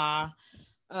blah blah.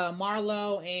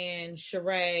 Marlo and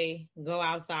Sheree go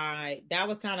outside. That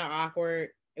was kind of awkward.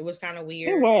 It was kind of weird.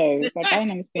 It was. Like, I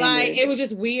didn't understand it was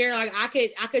just weird. Like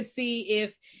I could see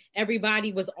if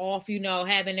everybody was off,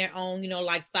 having their own,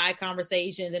 like side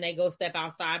conversations and they go step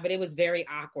outside, but it was very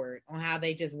awkward on how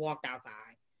they just walked outside.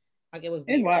 Like it was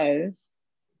weird. It was.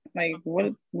 Like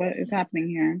what is happening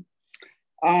here?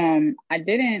 I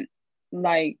didn't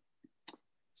like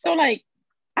so like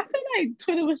I feel like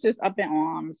Twitter was just up in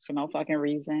arms for no fucking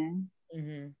reason.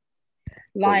 Mm-hmm.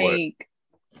 Like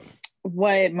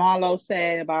what Marlo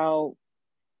said about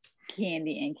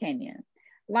Candy and Kenya.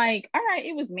 Like, all right,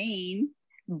 it was mean,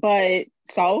 but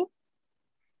so?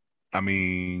 I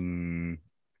mean,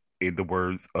 in the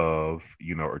words of,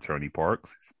 Attorney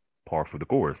Parks, it's par for the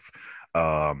course.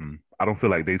 I don't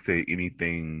feel like they say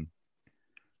anything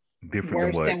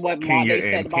different than what Kenya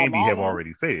and Candy have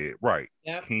already said. Right.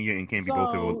 Yep. Kenya and Candy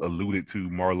both have alluded to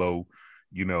Marlo,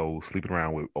 sleeping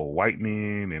around with old white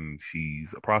men and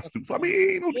she's a prostitute. So I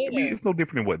mean, it's no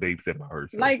different than what they've said about her.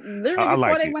 So, like literally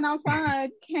before they went outside,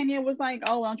 Kenya was like,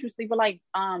 "Oh, why don't you sleep with like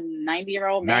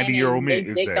 90-year-old men? 90-year-old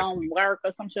men, they don't work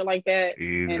or some shit like that."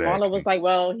 Exactly. And Marlo was like,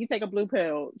 "Well, he take a blue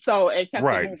pill," so it kept it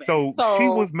moving. So she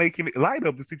was making it light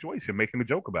of the situation, making a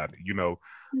joke about it,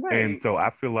 Right. And so I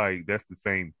feel like that's the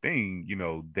same thing.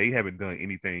 They haven't done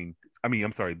anything. I mean,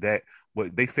 I'm sorry that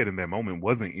what they said in that moment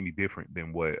wasn't any different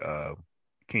than what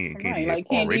Candy like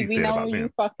Candy, we know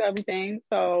you fucked everything,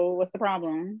 so what's the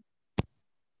problem?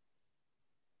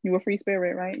 You a free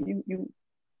spirit, right? You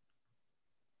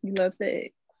love sex.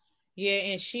 Yeah,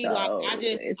 and she so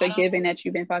it's a given that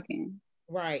you've been fucking.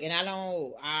 Right, and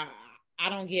I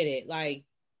don't get it. Like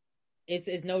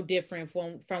it's no different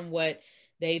from what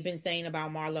they've been saying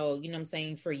about Marlo, you know what I'm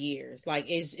saying, for years. Like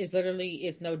it's literally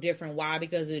it's no different. Why?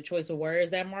 Because of the choice of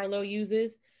words that Marlo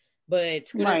uses. But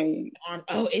Twitter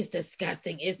it's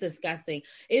disgusting. It's disgusting.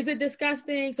 Is it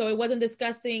disgusting? So it wasn't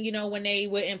disgusting, when they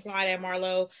would imply that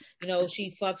Marlo,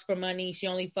 she fucks for money. She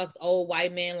only fucks old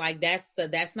white men. Like that's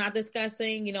not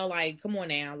disgusting. Like come on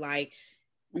now. Like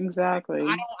exactly.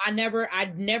 I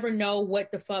never know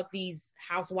what the fuck these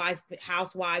housewives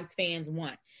fans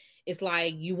want. It's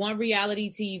like you want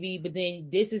reality TV, but then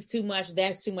this is too much,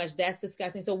 that's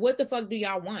disgusting. So what the fuck do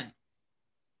y'all want?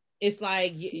 It's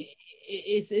like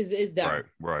it's dumb.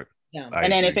 Right. Dumb.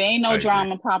 And then if there ain't no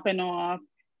drama popping off,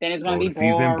 then it's gonna be the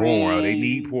season boring. They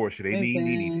need Portia. They need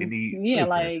Nene. They need. Yeah, listen,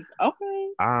 like okay.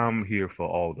 I'm here for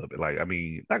all of it. Like I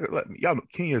mean, like y'all,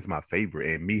 Kenya is my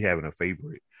favorite, and me having a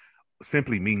favorite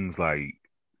simply means like,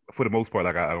 for the most part,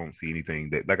 like I don't see anything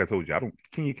that, like I told you,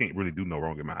 Kenya can't really do no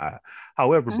wrong in my eye.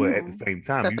 However, but at the same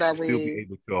time, you should still be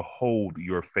able to hold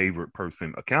your favorite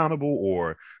person accountable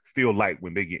or still like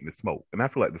when they get in the smoke. And I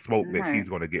feel like the smoke that she's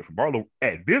going to get from Barlow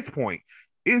at this point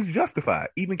is justified,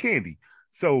 even Candy.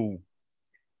 So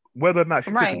whether or not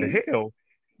she took it to hell,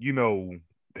 you know,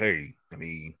 hey, I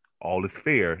mean, all is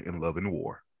fair in love and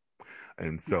war.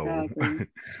 And so, exactly.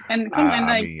 and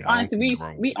honestly,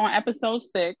 we on episode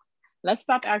 6. Let's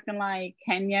stop acting like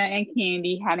Kenya and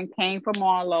Candy hadn't came from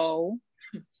Marlo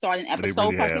starting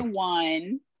episode fucking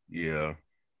 1. Yeah.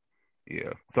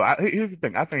 So here's the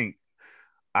thing. I think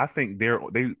I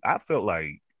felt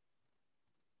like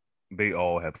they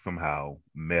all have somehow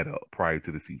met up prior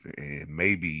to the season, and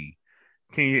maybe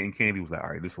Kenya and Candy was like, all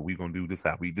right, this is what we gonna do. This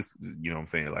how we this, you know what I'm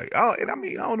saying? Like, I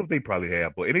don't know if they probably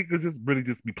have, but it could just really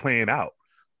just be playing out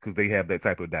because they have that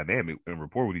type of dynamic and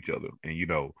rapport with each other. And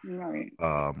well,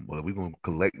 we're gonna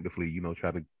collectively,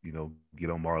 try to, get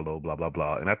on Marlo, blah blah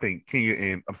blah. And I think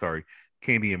Candy and Sheree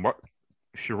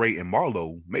and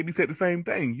Marlo maybe said the same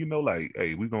thing. Like,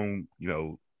 hey, we're gonna,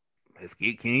 let's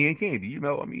get Kenya and Candy.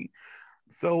 I mean,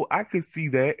 so I could see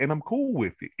that, and I'm cool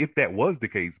with it if that was the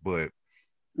case. But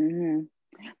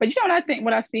but you know what I think?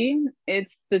 What I see?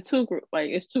 It's the two group. Like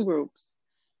it's two groups.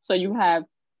 So you have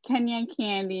Kenya and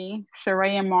Candy,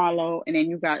 Sheree and Marlo, and then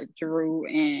you got Drew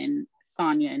and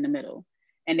Sonya in the middle.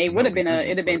 And they would have been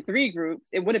it'd have been 3 groups.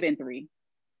 It would have been 3.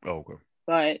 Oh, okay.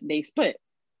 But they split.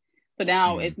 So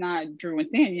now it's not Drew and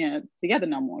Sonya together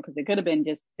no more, because they could have been,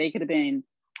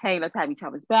 hey, let's have each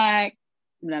other's back,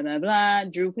 blah blah blah.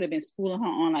 Drew could have been schooling her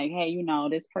on like, hey,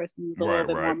 this person's a little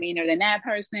bit more meaner than that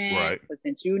person. But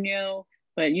since you knew,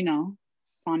 but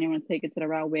Sonya want to take it to the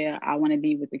route where I want to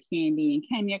be with the Candy and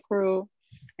Kenya crew.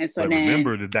 And so then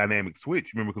remember the dynamic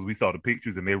switch. Remember, because we saw the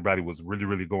pictures and everybody was really,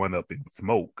 really going up in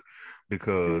smoke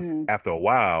because after a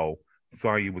while,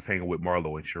 Sonya was hanging with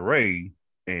Marlo and Sheree,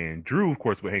 and Drew, of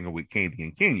course, was hanging with Candy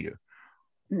and Kenya.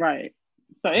 Right.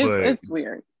 So it's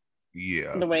weird.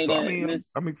 Yeah. The way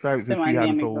I'm excited to see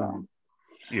how this whole.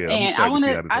 Yeah. And I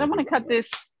don't want to cut this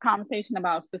conversation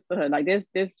about sisterhood. Like there's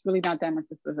really not that much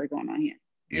sisterhood going on here.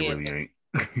 It really ain't.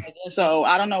 So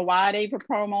I don't know why they were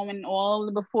promoting all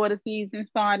before the season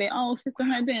started. Oh,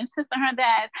 sisterhood this, sisterhood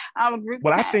that. Our group.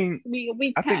 Well, I think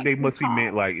they must be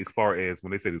meant like, as far as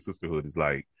when they say the sisterhood is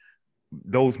like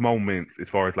those moments, as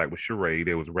far as like with Sheree,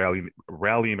 they was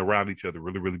rallying around each other,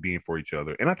 really, really being for each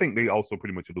other. And I think they also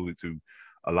pretty much alluded to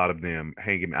a lot of them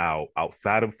hanging out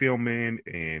outside of filming,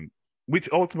 and which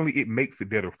ultimately it makes it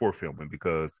better for filming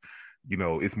because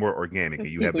it's more organic and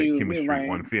you have that chemistry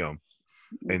on film.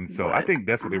 And so I think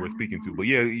that's what they were speaking to. But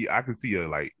yeah, I can see a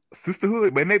like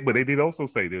sisterhood, but they did also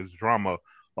say there's drama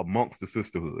amongst the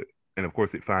sisterhood, and of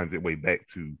course it finds its way back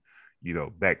to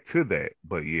that.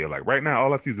 But yeah, like right now,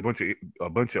 all I see is a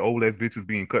bunch of old ass bitches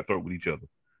being cutthroat with each other.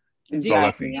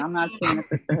 Exactly. I'm not seeing a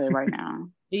sisterhood right now.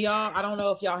 Do y'all? I don't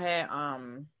know if y'all had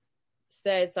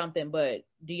said something, but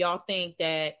do y'all think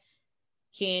that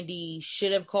Candy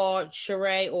should have called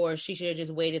Sheree, or she should have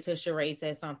just waited till Sheree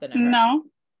said something to her?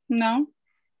 No.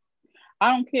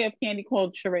 I don't care if Candy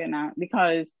called Sheree or not,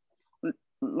 because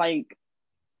like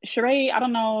Sheree, I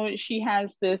don't know, she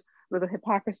has this little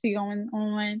hypocrisy going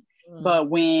on.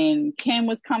 But when Kim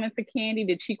was coming for Candy,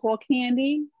 did she call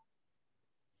Candy?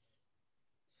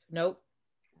 Nope.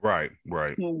 Right.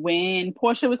 When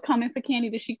Portia was coming for Candy,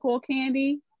 did she call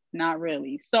Candy? Not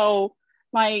really. So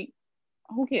like,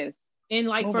 who cares? And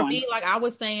like for me, like I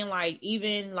was saying, like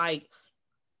even like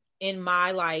in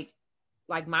my like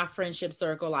my friendship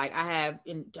circle, like I have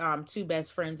 2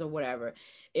 best friends or whatever.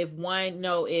 If one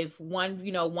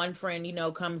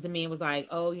friend, comes to me and was like,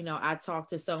 oh, I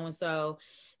talked to so-and-so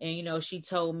and, she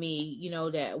told me,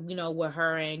 that, with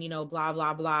her and, blah,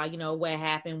 blah, blah, what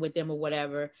happened with them or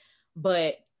whatever.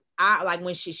 But I like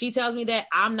when she tells me that,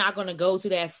 I'm not going to go to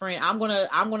that friend. I'm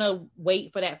going to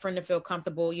wait for that friend to feel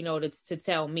comfortable, to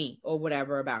tell me or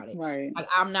whatever about it. Right. Like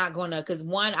I'm not going to, cause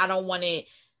one, I don't want it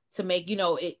to make,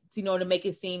 to make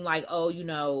it seem like, oh,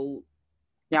 y'all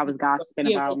was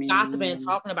gossiping about me. Gossiping and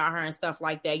talking about her and stuff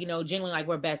like that, generally like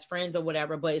we're best friends or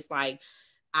whatever, but it's like,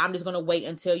 I'm just going to wait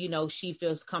until, she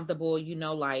feels comfortable,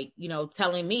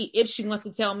 telling me if she wants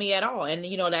to tell me at all. And,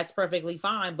 that's perfectly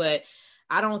fine. But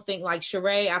I don't think like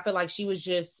Sheree, I feel like she was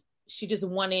just she just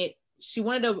wanted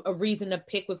a reason to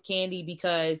pick with Candy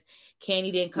because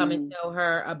Candy didn't come and tell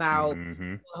her about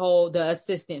the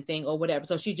assistant thing or whatever.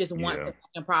 So she just wants a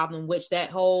fucking problem, which that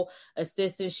whole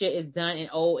assistant shit is done and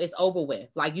it's over with.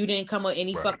 Like, you didn't come with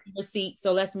any fucking receipt,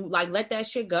 so let's let that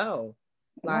shit go.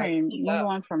 Like, move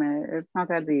on from it. It's not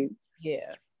that deep.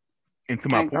 Yeah. And to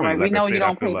my point, we know you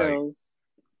don't pay bills.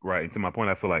 Right. And to my point,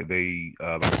 I feel like they,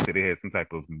 like I said, they had some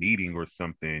type of meeting or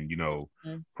something,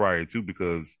 prior to,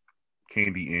 because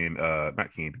Candy and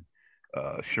not Candy,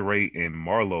 Sheree and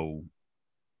Marlo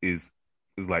is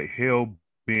like hell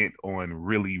bent on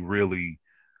really, really,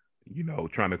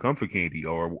 trying to come for Candy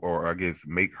or I guess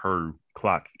make her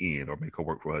clock in or make her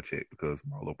work for her check, because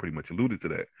Marlo pretty much alluded to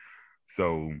that.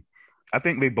 So I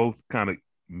think they both kind of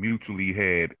mutually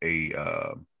had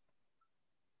an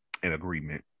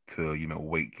agreement to,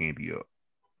 wake Candy up.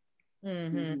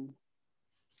 Mm-hmm.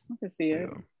 I can see it.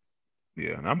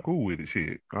 Yeah, and I'm cool with it.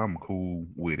 Shit, I'm cool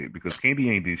with it because Candy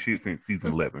ain't did shit since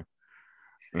season 11.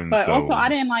 And but also, I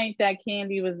didn't like that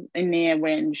Candy was in there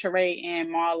when Sheree and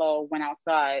Marlo went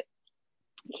outside.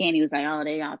 Candy was like, "Oh,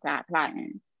 they outside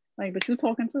plotting." Like, but you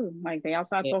talking too? Like, they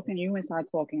outside talking, you inside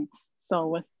talking. So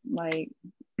what's like?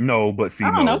 No, but see,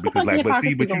 no, because like, but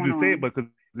you just said, because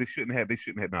they shouldn't have,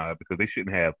 because they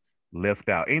shouldn't have left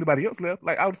out anybody else left.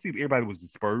 Like, I would see if everybody was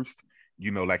dispersed.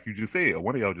 Like you just said, or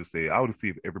one of y'all just said, I would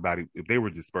see if they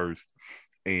were dispersed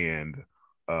and,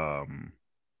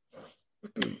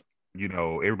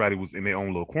 everybody was in their own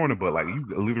little corner, but like you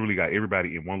literally got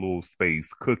everybody in one little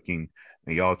space cooking,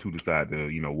 and y'all two decide to,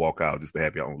 walk out just to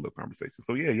have your own little conversation.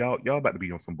 So yeah, y'all about to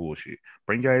be on some bullshit.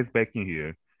 Bring your ass back in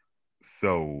here.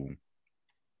 So,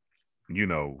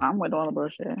 I'm with all the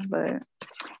bullshit, but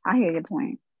I hear your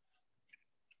point.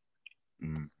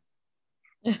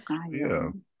 I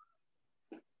hear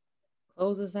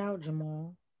Close us out,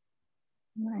 Jamal.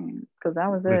 Right, because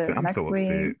that was Listen, it. I'm Next so week.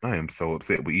 upset. I am so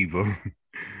upset with Eva.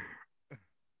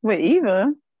 With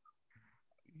Eva?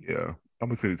 Yeah, I'm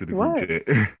gonna send it to the group chat.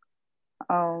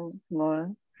 Oh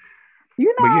Lord, but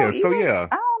yeah, Eva, so yeah,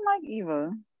 I don't like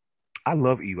Eva. I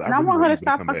love Eva, and I want her to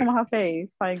stop fucking with her face.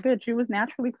 Like, bitch, you was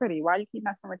naturally pretty. Why you keep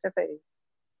messing with your face?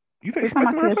 You think she's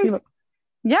messing with her face?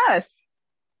 Yes.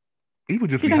 Eva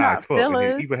just be high as fuck. And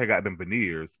then Eva had got them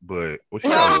veneers, but she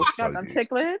got them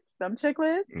chiclets.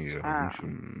 Yeah,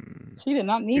 she did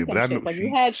not need them shit. Like, you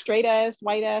had straight ass,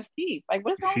 white ass teeth. Like,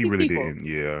 what's wrong with these people? Didn't.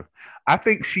 Yeah, I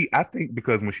think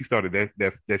because when she started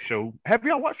that show, have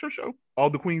y'all watched her show, All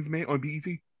the Queen's Men on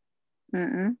BET?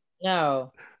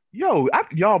 No. Yo,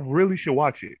 y'all really should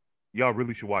watch it.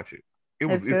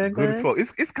 It's good as fuck.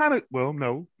 It's kind of, well,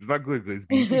 no, it's not good. It's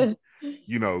BET.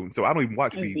 So I don't even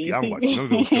watch BET. I don't watch none of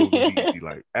those shows on BET.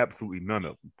 Like, absolutely none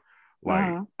of them.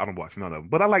 Like, I don't watch none of them.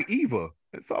 But I like Eva.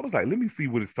 And so I was like, let me see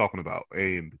what it's talking about.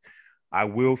 And I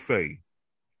will say,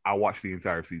 I watched the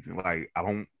entire season. Like, I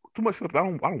don't watch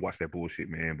that bullshit,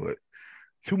 man. But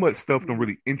too much stuff don't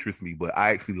really interest me. But I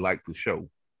actually like the show.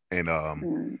 And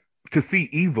to see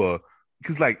Eva,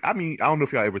 because like, I mean, I don't know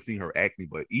if y'all ever seen her acting,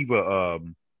 but Eva,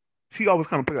 she always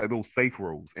kind of play like those safe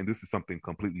roles, and this is something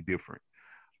completely different.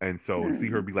 And so to see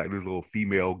her be like this little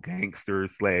female gangster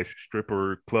 /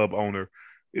 stripper club owner,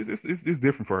 it's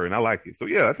different for her, and I like it. So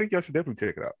yeah, I think y'all should definitely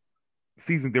check it out.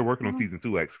 They're working on season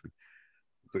 2 actually.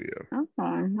 So yeah,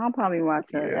 okay. I'll probably watch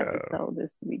an episode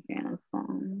this weekend. So.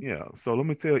 Yeah. So let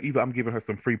me tell Eva, I'm giving her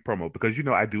some free promo because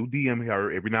I do DM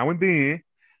her every now and then.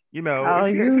 And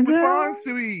she actually responds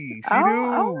to me. She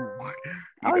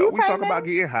do. We talk about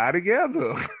getting high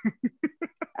together.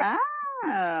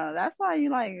 That's why you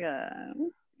like.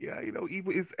 Yeah,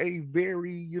 Eva is a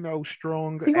very,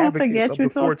 strong she advocate of the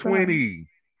 420. You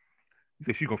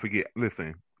said she's gonna forget.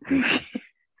 Listen.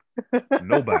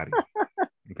 Nobody.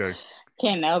 Okay.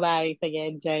 Can nobody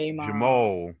forget Jamal?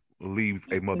 Jamal leaves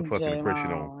a motherfucking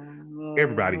impression on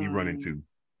everybody he run into.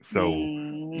 So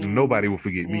nobody will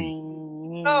forget me.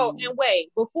 Oh, and wait,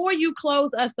 before you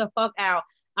close us the fuck out,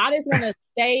 I just want to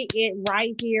say it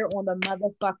right here on the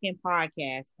motherfucking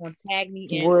podcast on Tag Me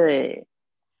In. What?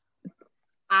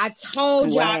 I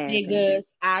told y'all niggas,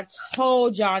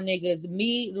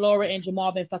 me, Laura, and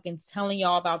Jamal been fucking telling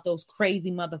y'all about those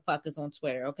crazy motherfuckers on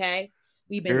Twitter, okay?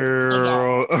 We've been telling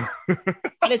y'all.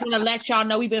 I just want to let y'all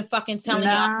know we've been fucking telling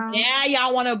y'all. Now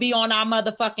y'all want to be on our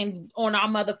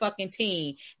motherfucking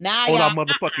team. Now on our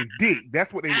motherfucking dick.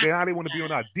 That's what now they want to be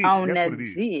on our dick. On that's what it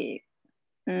is. Dick.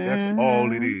 That's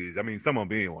all it is. I mean, some of them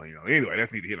being one, Anyway,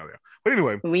 that's neither here nor there. But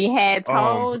anyway, we had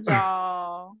told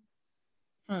y'all.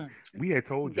 We had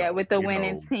told y'all. Get with the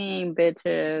winning team,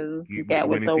 bitches. Get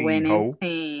with the winning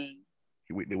team.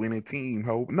 With the winning team,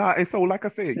 ho. Nah, and so like I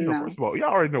said, first of all,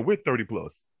 y'all already know we're 30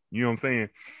 plus. You know what I'm saying?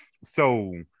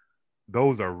 So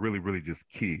those are really, really just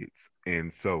kids.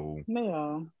 And so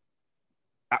Yeah.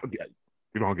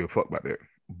 we don't give a fuck about that.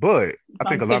 But I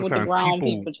think Don't a stick lot of with the times grown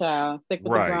people, people, child. Stick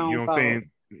with the right, you grown know what I'm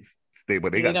folks. saying? Stay,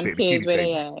 but they Leave got to them stay at the kids kiddie where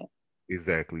they table. at.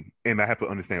 Exactly. And I have to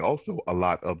understand also a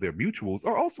lot of their mutuals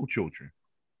are also children,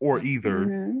 or either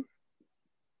Mm-hmm.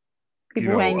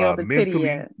 People who ain't get over titty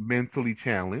yet. mentally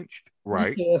challenged,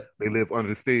 right? Yeah. They live under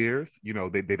the stairs,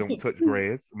 they don't touch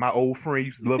grass. My old friend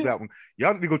used to love that one.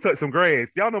 Y'all need to go touch some grass.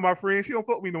 Y'all know my friend, she don't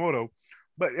fuck with me no more though.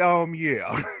 But yeah. She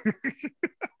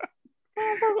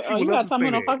Oh, would you love got to something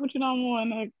say don't that. fuck with you no more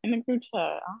in the group chat.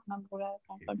 I don't remember that.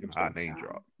 Don't fuck with I you. name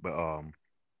drop.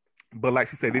 But like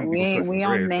she said, they need to go touch some We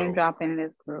on grass. name So dropping in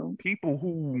this group. people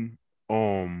who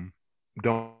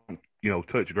don't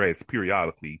touch grass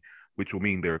periodically, which will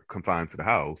mean they're confined to the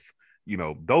house,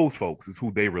 those folks is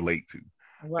who they relate to.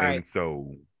 Right. And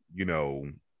so,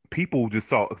 people just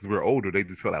saw because we're older, they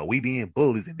just felt like we being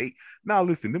bullies and they now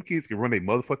listen, them kids can run their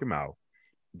motherfucking mouth.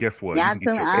 Guess what? You Yeah, can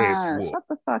get your ass whooped. shut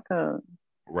the fuck up.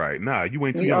 Right. Nah, you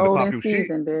ain't too We young to old pop and your shit,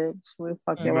 seasoned, bitch. We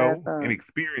fuck your ass up. and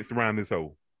experience around this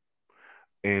hole.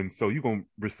 And so you gonna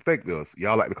respect us.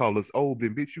 Y'all like to call us old,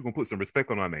 then bitch, you gonna put some respect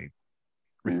on our name.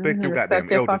 Respect your Respect goddamn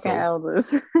your elders, fucking elders.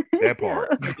 that part.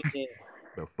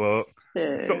 The fuck.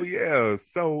 Yeah. So yeah,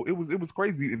 so it was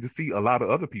crazy to see a lot of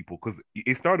other people because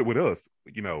it started with us,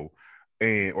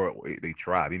 and or they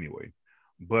tried anyway.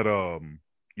 But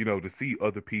to see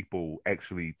other people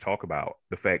actually talk about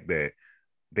the fact that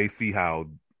they see how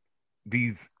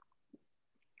these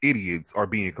idiots are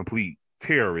being complete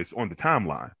terrorists on the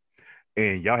timeline,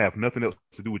 and y'all have nothing else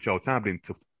to do with y'all time than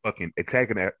to fucking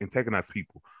antagonize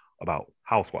people about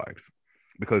housewives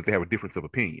because they have a difference of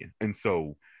opinion. And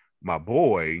so my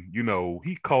boy,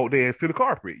 he called their ass to the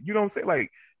carpet. You know what I'm saying?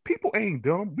 Like, people ain't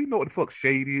dumb. We know what the fuck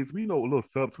shade is. We know what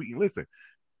little subtweeting. Listen,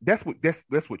 that's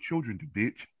what children do,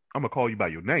 bitch. I'm gonna call you by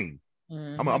your name.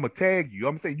 I'm gonna tag you.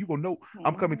 I'm saying you gonna know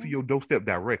I'm coming to your doorstep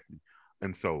directly.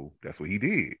 And so that's what he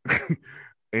did.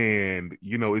 And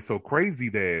it's so crazy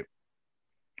that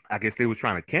I guess they were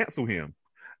trying to cancel him.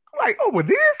 I'm like, over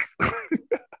this?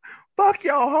 Fuck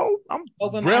y'all, ho. I'm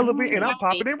relevant and I'm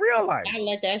popping in real life. I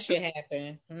let that shit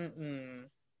happen. Mm-mm.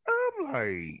 I'm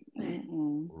like,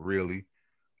 really?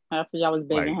 After y'all was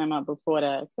begging him up before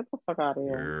that, get the fuck out of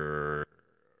here.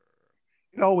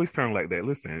 It always turn like that.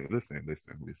 Listen.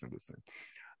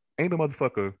 Ain't the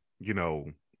motherfucker,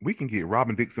 we can get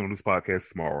Robin Dixon on this podcast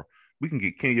tomorrow. We can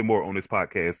get Kenya Moore on this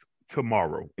podcast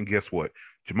tomorrow. And guess what?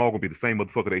 Jamal gonna be the same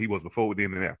motherfucker that he was before,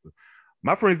 then, and after.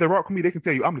 My friends that rock with me, they can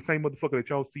tell you I'm the same motherfucker that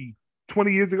y'all see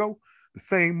 20 years ago, the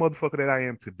same motherfucker that I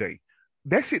am today.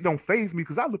 That shit don't faze me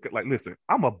because I look at listen,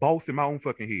 I'm a boss in my own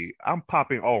fucking head. I'm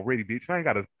popping already, bitch. I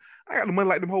got the money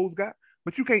like them hoes got,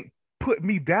 but you can't put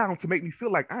me down to make me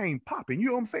feel like I ain't popping. You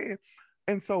know what I'm saying?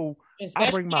 And so especially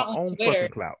I bring my own Twitter.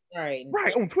 Fucking clout.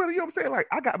 Right on Twitter. You know what I'm saying? Like,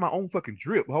 I got my own fucking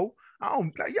drip, ho. Y'all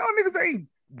niggas ain't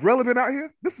relevant out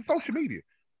here. This is social media.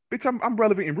 Bitch, I'm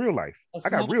relevant in real life. I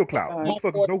got real clout.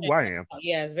 Motherfuckers know who I am.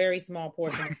 Yeah, it's very small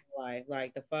portion of life.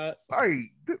 Like, the fuck. I'm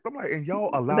like, and y'all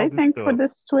allow they this think stuff. For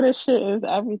this Twitter shit is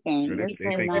everything. They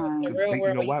think,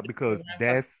 you know why? Because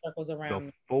that's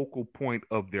the focal point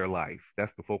of their life.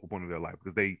 That's the focal point of their life.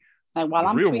 Because they like while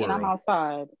I'm tweeting, I'm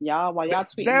outside. While y'all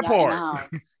tweeting, that y'all part. In the house.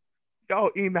 Y'all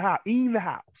in the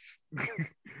house.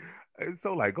 And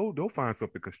so, like, go find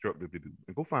something constructive to do,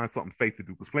 and go find something safe to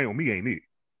do. Because playing with me ain't it.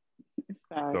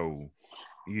 So,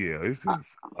 yeah, it's just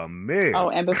a mess. Oh,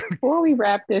 and before we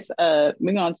wrap this up,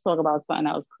 we're gonna talk about something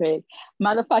else quick.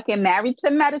 Motherfucking Married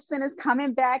to Medicine is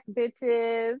coming back,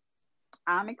 bitches.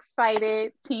 I'm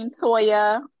excited. Team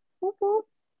Toya. Whoop, whoop.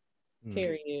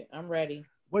 Period. I'm ready.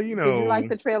 Well, did you like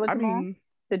the trailer, Jamal?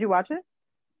 Did you watch it?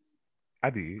 I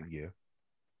did, yeah.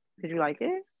 Did you like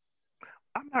it?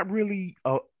 I'm not really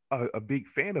a big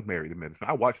fan of Married to Medicine.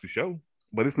 I watched the show,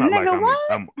 but it's not like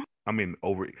I'm in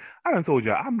over it. I done told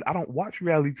y'all I don't watch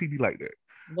reality TV like that.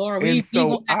 Laura, we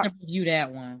gonna have to review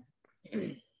that one.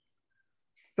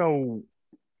 So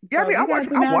yeah, I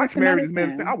watch Married to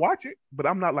Medicine. I watch it, but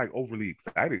I'm not like overly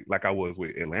excited like I was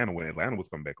with Atlanta when Atlanta was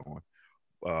coming back on.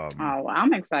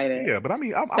 I'm excited. Yeah, but I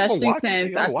mean, I'm especially gonna watch since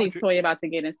it. I see Toya about to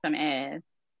get in some ass.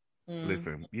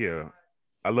 Listen, yeah,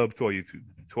 I love Toya too.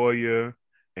 Toya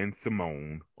and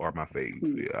Simone are my faves.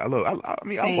 Yeah, I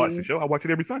watch the show. I watch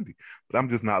it every Sunday, but I'm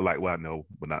just not like, well, I know,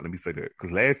 but not. Let me say that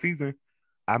because last season,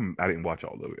 I didn't watch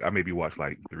all of it. I maybe watched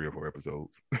like 3 or 4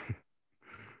 episodes.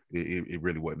 It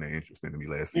really wasn't that interesting to me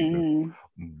last season.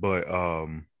 But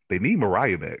they need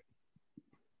Mariah back.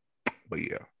 But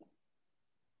yeah,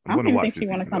 I don't think she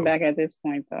want to come back at this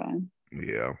point though.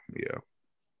 Yeah.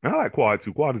 And I like Quad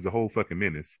too. Quad is a whole fucking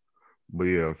menace. But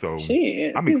yeah, so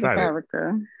she's I'm excited. A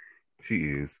character. She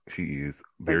is. She is So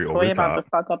very over Toya the about to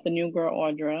top. fuck up the new girl,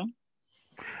 Audra.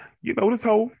 This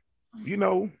whole,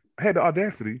 had the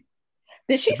audacity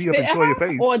Did to she be up spit in at Toya's her,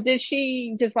 face. or did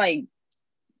she just like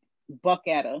buck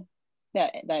at her?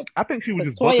 That I think she was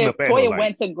because just bucking up at her, Toya like,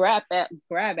 went to grab at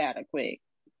her quick.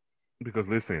 because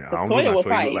listen, I Because don't know Toya now. will Toya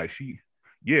look fight. like she,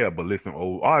 yeah, but listen,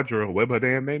 old Audra, whatever her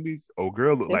damn name is, old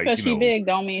girl look Just like, because she big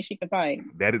don't mean she can fight.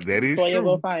 that is Toya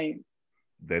will true. fight.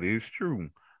 That is true.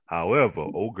 However,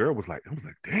 old girl was like, I was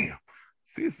like, damn,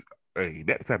 sis, hey,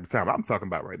 that type of time I'm talking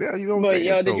about right there. You know what I'm But saying?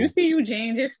 yo, did you So see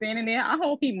Eugene just standing there? I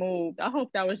hope he moved. I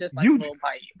hope that was just like a you, little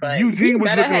bite. But he Eugene was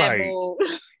better looking have like,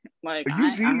 moved. Like I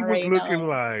Eugene was already looking know.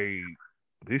 like,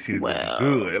 this shit is gonna be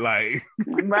Well, good. Like,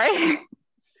 right? you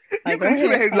Like go could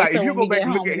should ahead, have punch like, if her you when go we back get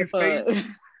and look home at with the his face,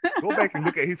 food. go back and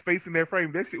look at his face in that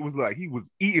frame. That shit was like he was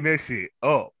eating that shit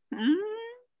up. Mhm.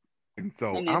 And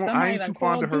so And then I somebody ain't done too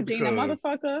fond of called her Eugene a because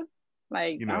motherfucker.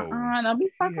 Like, you know don't be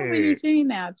she fucking with had Eugene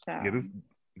now, yeah, child.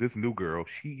 this new girl,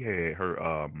 she had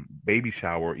her baby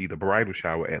shower, either bridal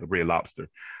shower at the Red Lobster.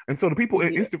 And so the people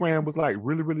in Yeah, Instagram was like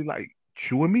really, really like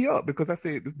chewing me up because I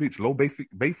said this bitch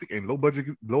basic and low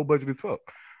budget as fuck.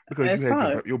 Because you it's had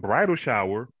hard. your bridal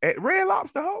shower at Red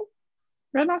Lobster, ho.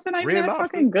 Red Lobster not even Red that Lobster.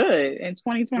 fucking good in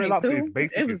Red Lobster is 2022. It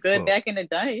basic was as good fuck. back in the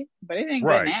day, but it ain't good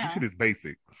Right. This now. shit is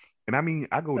basic. And I mean,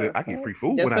 I go there, The I get fuck? free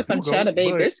food when Just I for some do go, cheddar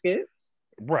bay but biscuits.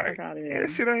 right. Fuck out of Yeah, here.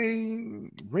 that shit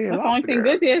ain't Red That's the only Lobster, thing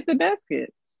girl. good there is the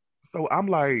biscuits. So I'm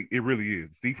like, it really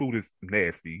is. Seafood is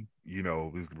nasty. It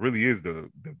really is the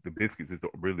biscuits is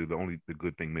really the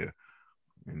good thing there.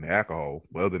 And the alcohol.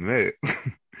 Well, other than that.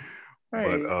 But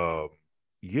Right.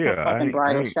 yeah, A fucking I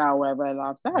bridal ain't shower at Red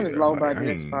Lobster. That was yeah, low like I budget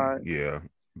as ain't fuck. yeah,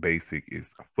 basic is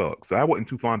fuck. So I wasn't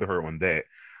too fond of her on that.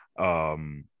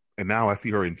 And now I see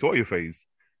her in Toya face.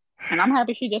 And I'm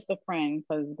happy she just a friend,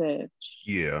 cause bitch,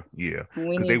 Yeah. we Because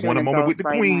they need you in want a the moment with ghost the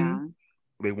right queen. now.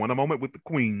 They want a moment with the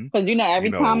queen. Cause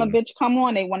every time a know, bitch come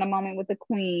on, they want a moment with the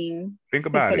queen, think so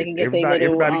about they it. can get their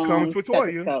little Everybody comes for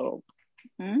Toya. stethoscope.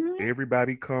 Mm-hmm.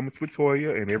 Everybody comes for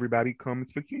Toya, and everybody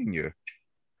comes for Kenya.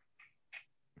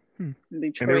 And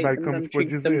Detroit, everybody comes for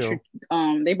Giselle.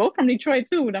 they both from Detroit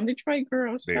too. Them Detroit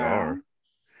girls, They child. are.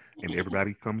 And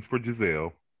everybody comes for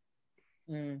Giselle.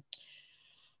 Mm.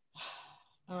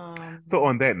 So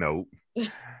on that note,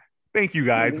 thank you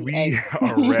guys. We Hey.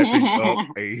 are wrapping up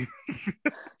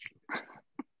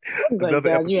Like, another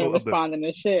God, you ain't episode of the responding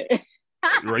to shit.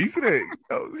 right. You see that?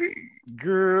 Oh,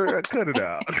 girl, cut it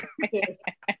out.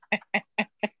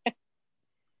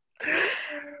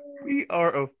 We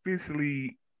are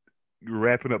officially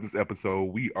wrapping up this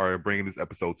episode. We are bringing this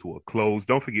episode to a close.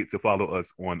 Don't forget to follow us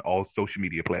on all social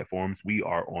media platforms. We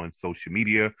are on social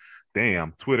media.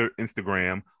 Damn, Twitter,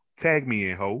 Instagram. Tag me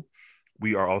in, ho.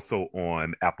 We are also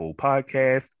on Apple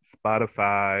Podcasts,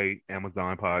 Spotify,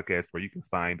 Amazon Podcasts, where you can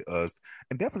find us.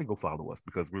 And definitely go follow us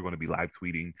because we're going to be live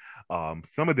tweeting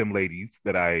some of them ladies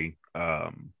that I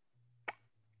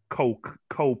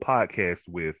co-podcast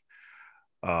with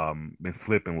been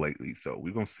slipping lately. So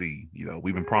we're gonna see.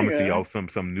 We've been promising y'all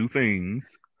some new things.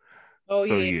 Oh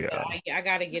so, yeah. I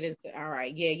gotta get into all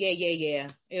right. Yeah.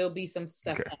 It'll be some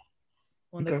stuff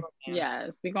on the program.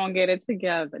 Yes, we're gonna get it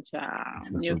together,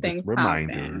 child. New things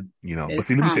reminder, popping. But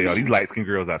see, let me tell y'all, these light skinned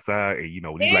girls outside, and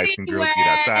these light skinned girls get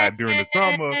outside during the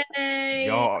summer.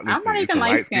 Y'all, listen, I'm not it's even a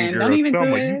light skinned girl Don't even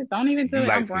summer. do it. Don't even do you it.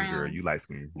 light I'm skinned girl. brown. You light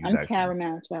skinned. I'm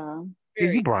caramel, child. Yeah,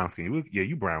 you brown skin. Yeah,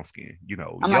 you brown skin.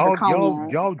 I'm like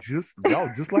y'all just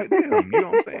like them. You know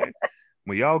what I'm saying?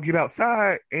 When y'all get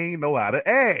outside, ain't no how to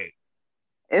act.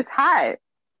 It's hot.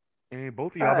 And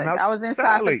both of y'all been outside. I was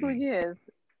inside for 2 years.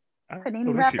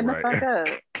 Panini wrapping the fuck up.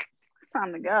 It's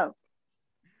time to go.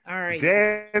 All right.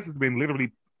 Jazz has been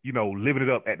literally, living it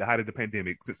up at the height of the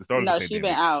pandemic since the start of the pandemic. No, she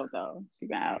been out though. She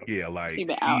been out. Yeah, like she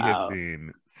has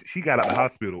been. She got out the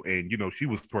hospital and she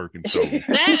was twerking. So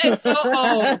that is so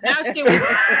old. Now she was.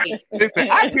 Listen,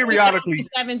 I periodically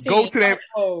go to that.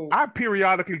 Oh. I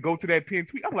periodically go to that pin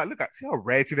tweet. I'm like, look at she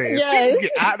ratchet ass. Yes. She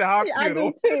get out the hospital. I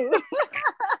do too.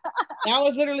 That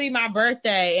was literally my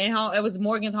birthday, and it was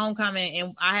Morgan's homecoming,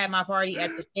 and I had my party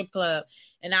at the strip club,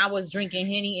 and I was drinking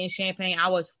Henny and champagne. I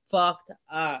was fucked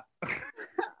up.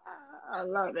 I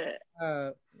love it.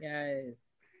 Yes.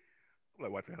 I'm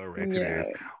like watching her ratchet ass.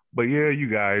 But yeah, you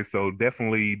guys. So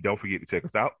definitely don't forget to check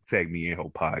us out. Tag me in her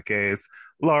podcast.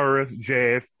 Laura,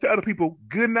 Jazz, tell the people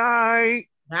good night.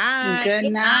 Bye.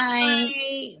 Good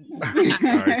night. Bye.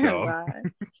 All right, y'all.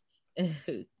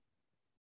 Bye.